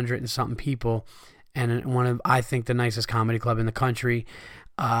 300 and something people. And I think the nicest comedy club in the country.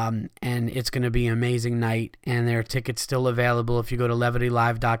 And it's going to be an amazing night. And there are tickets still available if you go to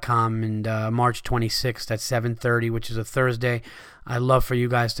levitylive.com. And March 26th at 7:30, which is a Thursday. I'd love for you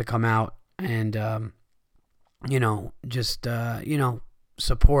guys to come out and, just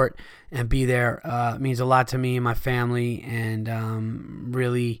support and be there. It means a lot to me and my family, and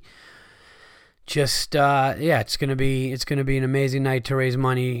really just it's gonna be an amazing night to raise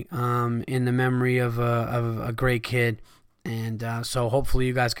money in the memory of a great kid, and so hopefully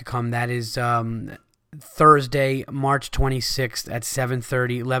you guys could come. That is Thursday, March 26th at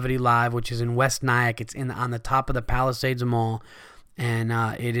 7:30, Levity Live, which is in West Nyack. It's on the top of the Palisades Mall, and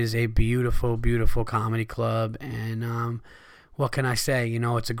it is a beautiful, beautiful comedy club. And what can I say?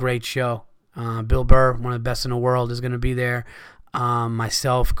 It's a great show. Bill Burr, one of the best in the world, is going to be there.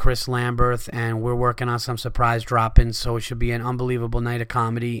 Myself, Chris Lamberth, and we're working on some surprise drop-ins, so it should be an unbelievable night of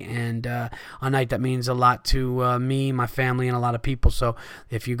comedy, and a night that means a lot to me, my family, and a lot of people. So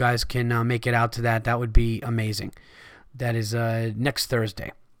if you guys can make it out to that would be amazing. That is next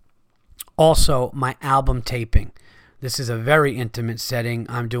Thursday. Also, my album taping. This is a very intimate setting.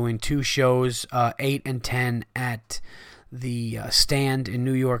 I'm doing 2 shows, 8 and 10 at the Stand in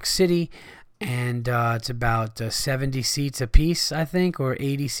New York City, and it's about 70 seats a piece, I think, or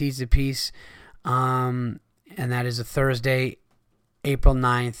 80 seats a piece, and that is a Thursday, April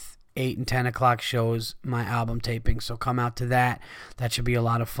 9th, 8 and 10 o'clock shows, my album taping. So come out to that. That should be a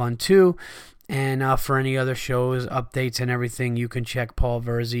lot of fun too. And for any other shows, updates, and everything, you can check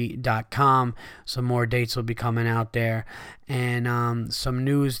paulverzi.com. Some more dates will be coming out there. And some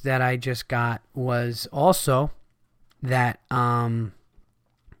news that I just got was also that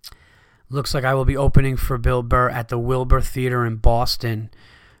looks like I will be opening for Bill Burr at the Wilbur Theater in Boston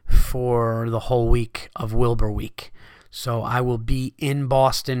for the whole week of Wilbur Week. So I will be in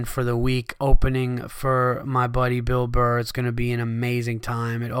Boston for the week opening for my buddy Bill Burr. It's going to be an amazing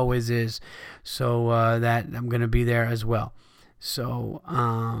time. It always is. So that I'm going to be there as well. So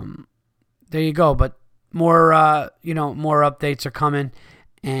there you go. But more updates are coming,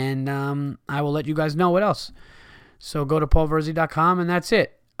 and I will let you guys know what else. So go to paulverzi.com, and that's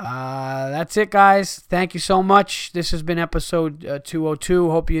it. That's it, guys. Thank you so much. This has been episode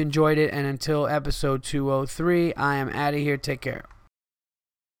 202. Hope you enjoyed it. And until episode 203, I am out of here. Take care.